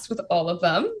obsessed with all of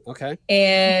them. Okay.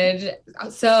 And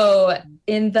so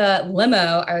in the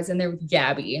limo, I was in there with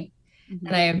Gabby,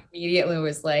 and I immediately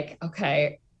was like,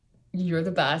 okay, you're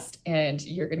the best and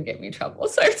you're going to get me in trouble.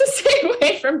 So I have to stay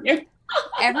away from you.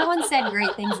 Everyone said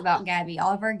great things about Gabby.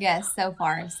 All of our guests so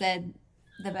far have said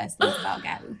the best things about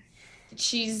Gabby.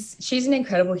 She's an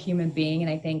incredible human being.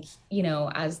 And I think,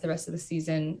 as the rest of the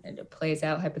season plays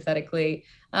out hypothetically,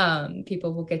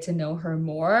 people will get to know her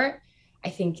more. I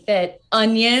think that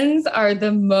onions are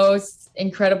the most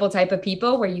incredible type of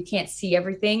people where you can't see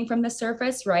everything from the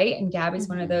surface, right? And Gabby's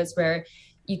one of those where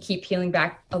you keep peeling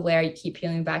back a layer,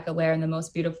 and the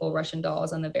most beautiful Russian doll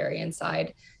is on the very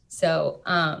inside. So,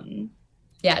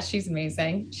 yeah, she's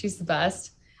amazing. She's the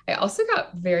best. I also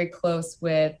got very close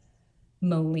with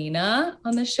Melina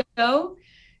on the show.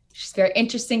 She's very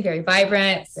interesting, very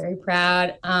vibrant, very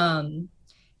proud.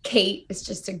 Kate is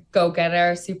just a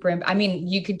go-getter,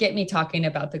 you could get me talking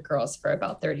about the girls for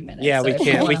about 30 minutes. Yeah, we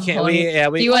can't.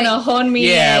 Do you want to hone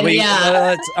me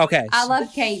in? Okay. I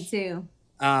love Kate too.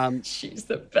 She's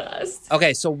the best.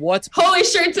 Okay, so what's holy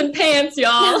shirts and pants,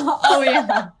 y'all? Oh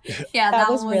yeah, yeah, that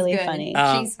was really good. funny.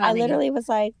 She's funny. I literally was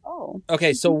like, oh.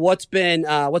 Okay, so what's been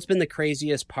the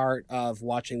craziest part of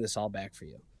watching this all back for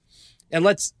you? And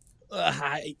let's,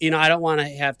 I don't want to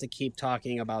have to keep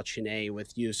talking about Shanae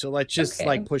with you, so let's just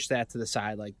like push that to the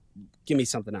side. Like, give me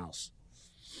something else.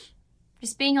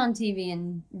 Just being on TV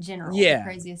in general. Yeah. The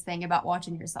craziest thing about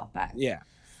watching yourself back. Yeah.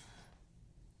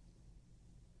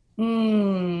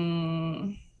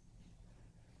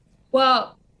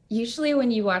 Well, usually when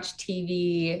you watch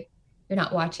TV, you're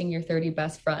not watching your 30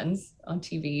 best friends on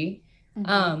TV.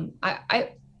 I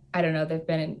don't know. There've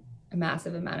been a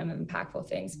massive amount of impactful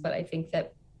things, but I think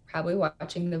that probably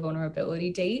watching the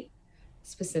vulnerability date,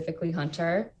 specifically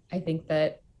Hunter, I think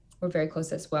that we're very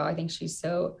close as well. I think she's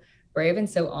so brave and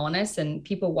so honest, and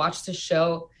people watch the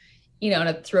show,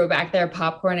 to throw back their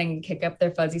popcorn and kick up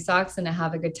their fuzzy socks and to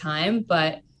have a good time.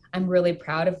 But I'm really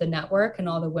proud of the network and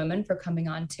all the women for coming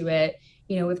onto it,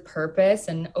 with purpose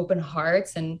and open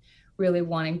hearts and really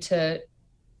wanting to,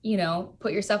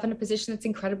 put yourself in a position that's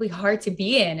incredibly hard to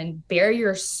be in and bare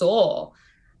your soul.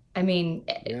 I mean,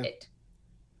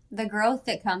 the growth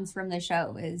that comes from the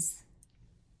show is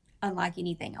unlike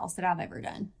anything else that I've ever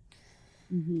done.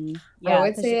 Yeah, I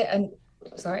would say,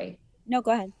 sorry. No,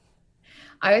 go ahead.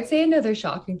 I would say another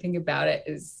shocking thing about it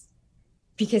is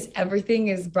because everything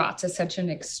is brought to such an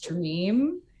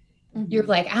extreme. You're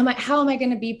like, how am I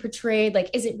going to be portrayed? Like,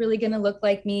 is it really going to look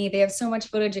like me? They have so much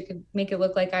footage. It could make it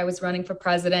look like I was running for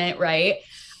president. Right.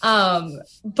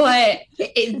 But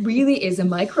it really is a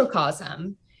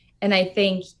microcosm. And I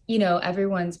think,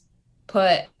 everyone's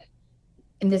put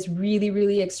in this really,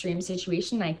 really extreme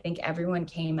situation. I think everyone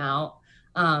came out.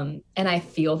 And I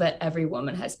feel that every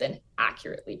woman has been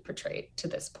accurately portrayed to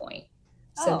this point.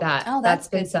 So that's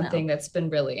been something that's been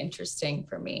really interesting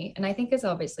for me. And I think it's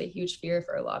obviously a huge fear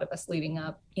for a lot of us leading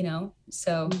up,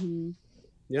 so.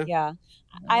 Yeah.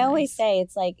 I always say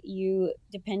it's like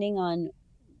depending on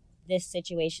this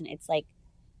situation, it's like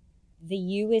the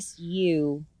youest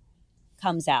you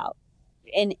comes out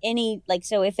in any, like,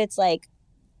 so if it's like,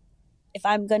 if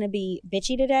I'm going to be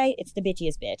bitchy today, it's the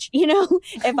bitchiest bitch,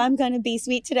 if I'm going to be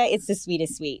sweet today, it's the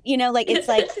sweetest sweet, like, it's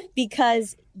like,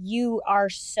 because you're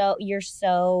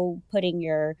so putting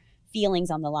your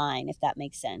feelings on the line, if that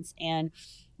makes sense. And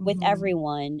with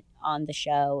everyone on the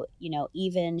show,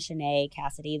 even Shanae,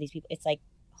 Cassidy, these people, it's like,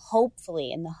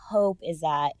 hopefully, and the hope is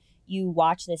that you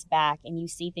watch this back and you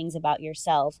see things about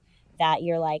yourself that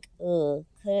you're like, could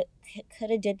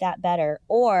have did that better.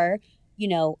 Or,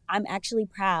 I'm actually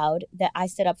proud that I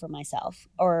stood up for myself,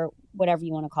 or whatever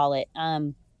you want to call it.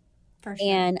 For sure.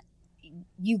 And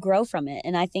you grow from it.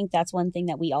 And I think that's one thing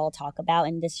that we all talk about.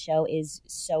 And this show is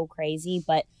so crazy.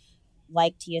 But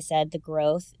like Tia said, the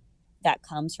growth that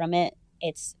comes from it,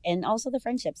 and also the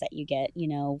friendships that you get,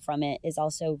 from it is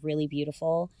also really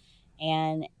beautiful.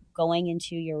 And going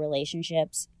into your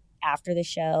relationships after the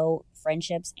show,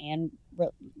 friendships and,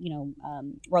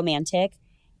 romantic,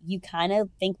 you kind of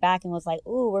think back and was like,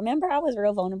 "Ooh, remember I was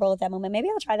real vulnerable at that moment. Maybe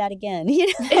I'll try that again."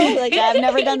 Like, I've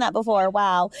never done that before.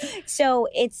 Wow. So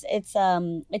it's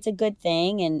a good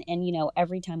thing. And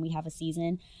every time we have a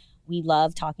season, we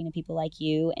love talking to people like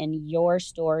you, and your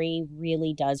story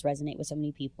really does resonate with so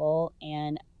many people.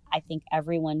 And I think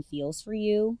everyone feels for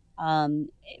you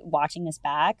watching this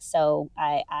back. So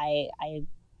I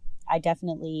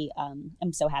definitely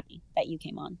am so happy that you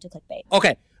came on to Clickbait.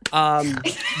 Okay.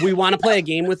 We want to play a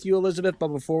game with you, Elizabeth, but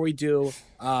before we do,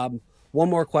 one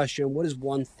more question. What is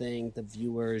one thing the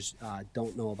viewers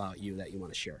don't know about you that you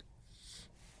want to share?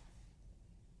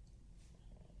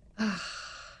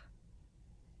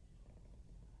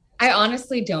 I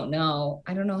honestly don't know.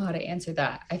 I don't know how to answer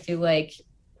that. I feel like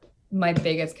my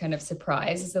biggest kind of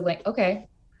surprise is that, like, okay,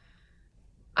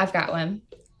 I've got one.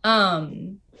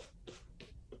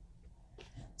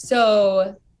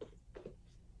 So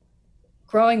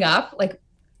growing up, like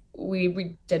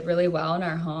we did really well in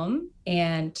our home,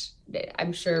 and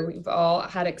I'm sure we've all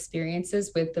had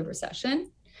experiences with the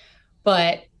recession,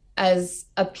 but as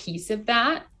a piece of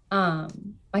that,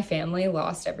 my family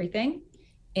lost everything,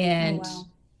 and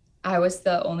I was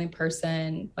the only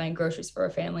person buying groceries for a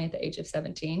family at the age of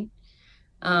 17.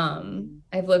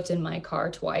 I've lived in my car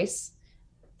twice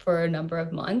for a number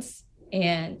of months,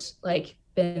 and like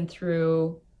been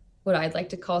through what I'd like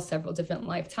to call several different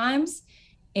lifetimes.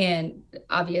 And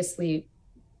obviously,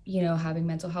 you know, having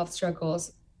mental health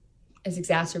struggles is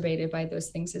exacerbated by those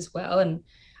things as well. And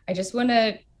I just want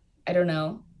to, I don't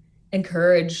know,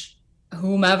 encourage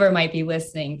whomever might be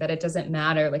listening that it doesn't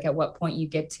matter like at what point you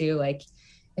get to, like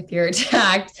if you're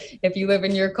attacked, if you live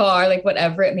in your car, like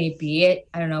whatever it may be,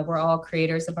 I don't know, we're all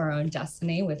creators of our own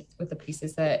destiny with the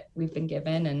pieces that we've been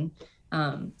given. And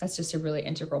that's just a really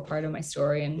integral part of my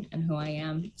story and who I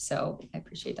am. So I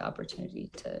appreciate the opportunity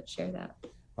to share that.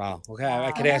 Wow. Okay.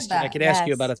 I could ask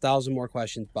you about 1,000 more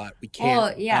questions, but we can't.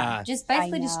 Well, yeah. Just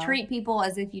basically just treat people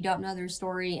as if you don't know their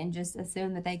story and just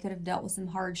assume that they could have dealt with some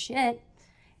hard shit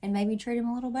and maybe treat them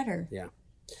a little better. Yeah.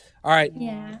 All right.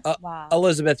 Yeah. Wow.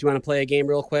 Elizabeth, you want to play a game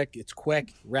real quick? It's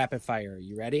quick, rapid fire.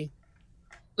 You ready?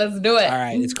 Let's do it. All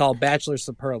right. It's called Bachelor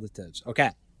Superlatives. Okay.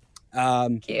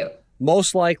 Cute.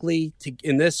 Most likely to,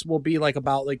 and this will be like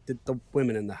about like the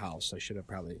women in the house. I should have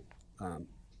probably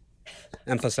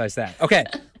emphasized that. Okay.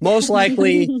 Most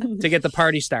likely to get the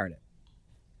party started.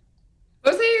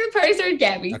 Most likely the party started,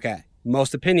 Gabby. Okay.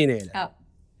 Most opinionated.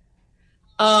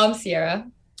 Sierra.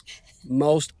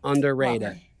 Most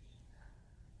underrated.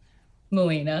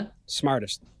 Melina.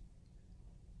 Smartest.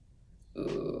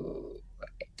 Ooh.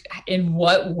 In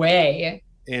what way?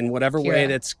 In whatever Kira. way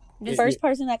that's... The first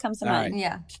person that comes to All mind.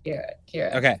 right. Yeah.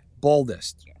 Kira. Okay.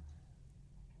 Boldest.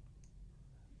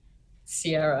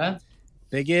 Sierra.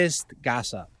 Biggest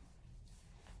gossip.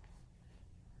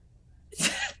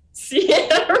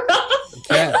 Sierra.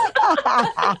 Okay.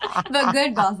 But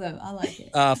good gossip. I like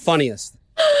it. Funniest.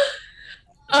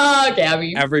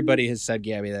 Gabby. Everybody has said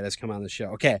Gabby that has come on the show.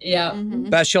 Okay. Yeah. Mhm.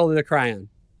 Best shoulder to cry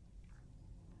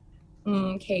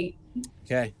on. Kate.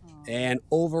 Okay. And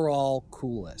overall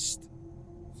coolest.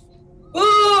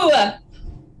 Ooh.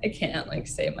 I can't like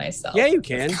say myself. Yeah, you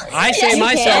can. Sorry. I say you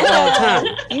myself can. all the time.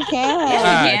 You can. All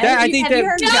right. I think Have you that.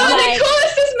 heard No, Joe? the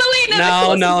coolest is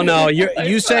Melina. No.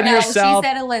 You said No, yourself. She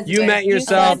said Elizabeth. You met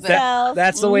yourself. said yourself.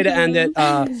 That's the way to end it.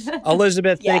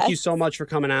 Elizabeth, thank Yes. you so much for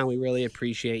coming on. We really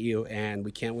appreciate you, and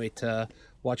we can't wait to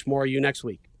watch more of you next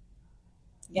week.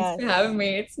 Yes. Thanks for having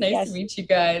me. It's nice Yes. to meet you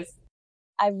guys.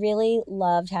 I really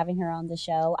loved having her on the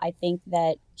show. I think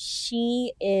that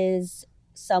she is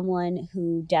someone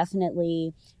who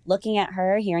definitely, looking at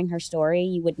her, hearing her story,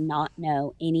 you would not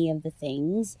know any of the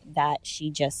things that she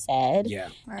just said. Yeah.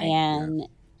 Right. And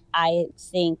I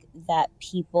think that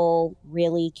people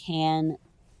really can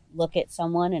look at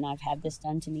someone, and I've had this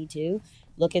done to me too,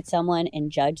 look at someone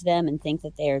and judge them and think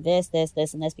that they're this,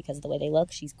 and this because of the way they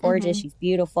look. She's gorgeous. She's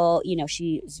beautiful. You know,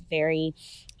 she's very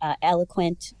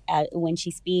eloquent when she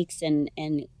speaks and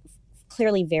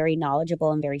clearly very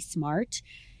knowledgeable and very smart.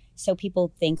 So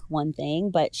people think one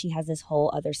thing, but she has this whole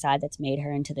other side that's made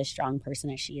her into the strong person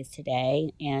that she is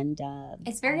today. And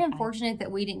It's very unfortunate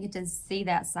that we didn't get to see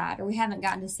that side, or we haven't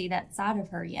gotten to see that side of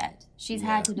her yet. She's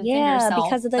had to defend herself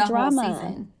because of the whole drama.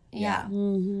 season. Yeah.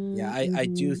 Yeah, I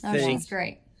do No, think. she's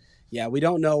great. Yeah, we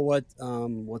don't know what's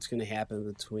going to happen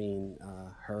between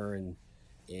her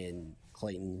and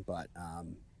Clayton, but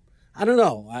I don't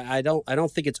know. I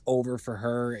don't think it's over for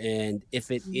her, and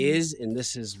if it is, and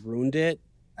this has ruined it,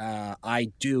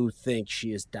 I do think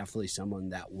she is definitely someone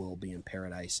that will be in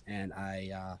paradise, and I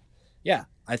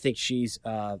think she's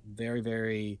very,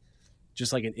 very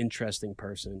just like an interesting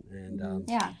person, and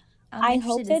Yeah. I I'm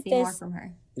hope interested that to see more this- from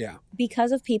her. yeah.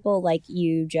 because of people like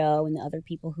you, Joe, and the other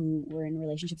people who were in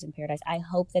relationships in paradise, I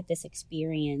hope that this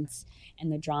experience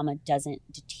and the drama doesn't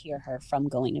deter her from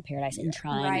going to paradise and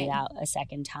trying Right. it out a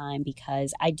second time,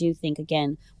 because I do think,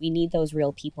 again, we need those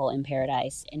real people in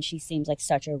paradise, and she seems like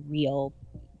such a real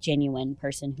genuine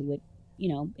person who would,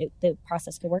 the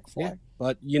process could work for. Yeah,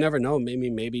 but you never know.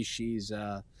 Maybe she's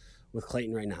with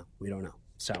Clayton right now. We don't know.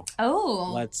 So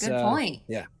good point.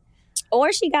 Yeah.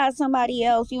 Or she got somebody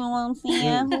else, you know what I'm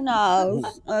saying? Who knows?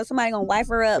 Somebody gonna wife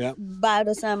her up by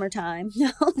the summertime.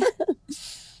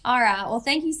 All right. Well,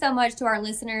 thank you so much to our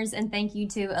listeners, and thank you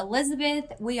to Elizabeth.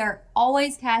 We are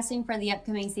always casting for the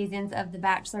upcoming seasons of The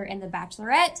Bachelor and The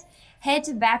Bachelorette. Head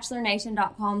to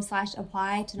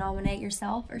bachelornation.com/apply to nominate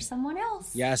yourself or someone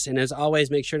else. Yes, and as always,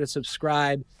 make sure to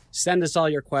subscribe. Send us all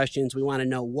your questions. We want to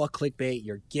know what clickbait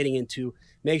you're getting into.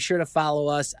 Make sure to follow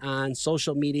us on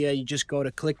social media. You just go to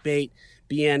Clickbait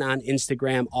BN on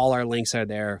Instagram. All our links are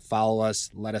there. Follow us.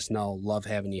 Let us know. Love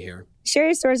having you here. Share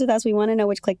your stories with us. We want to know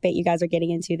which clickbait you guys are getting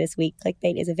into this week.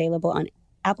 Clickbait is available on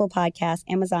Apple Podcasts,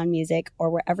 Amazon Music, or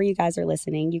wherever you guys are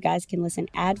listening. You guys can listen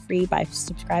ad-free by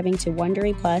subscribing to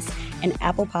Wondery Plus and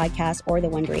Apple Podcasts or the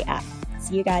Wondery app.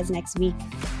 See you guys next week.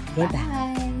 Goodbye.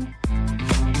 Bye.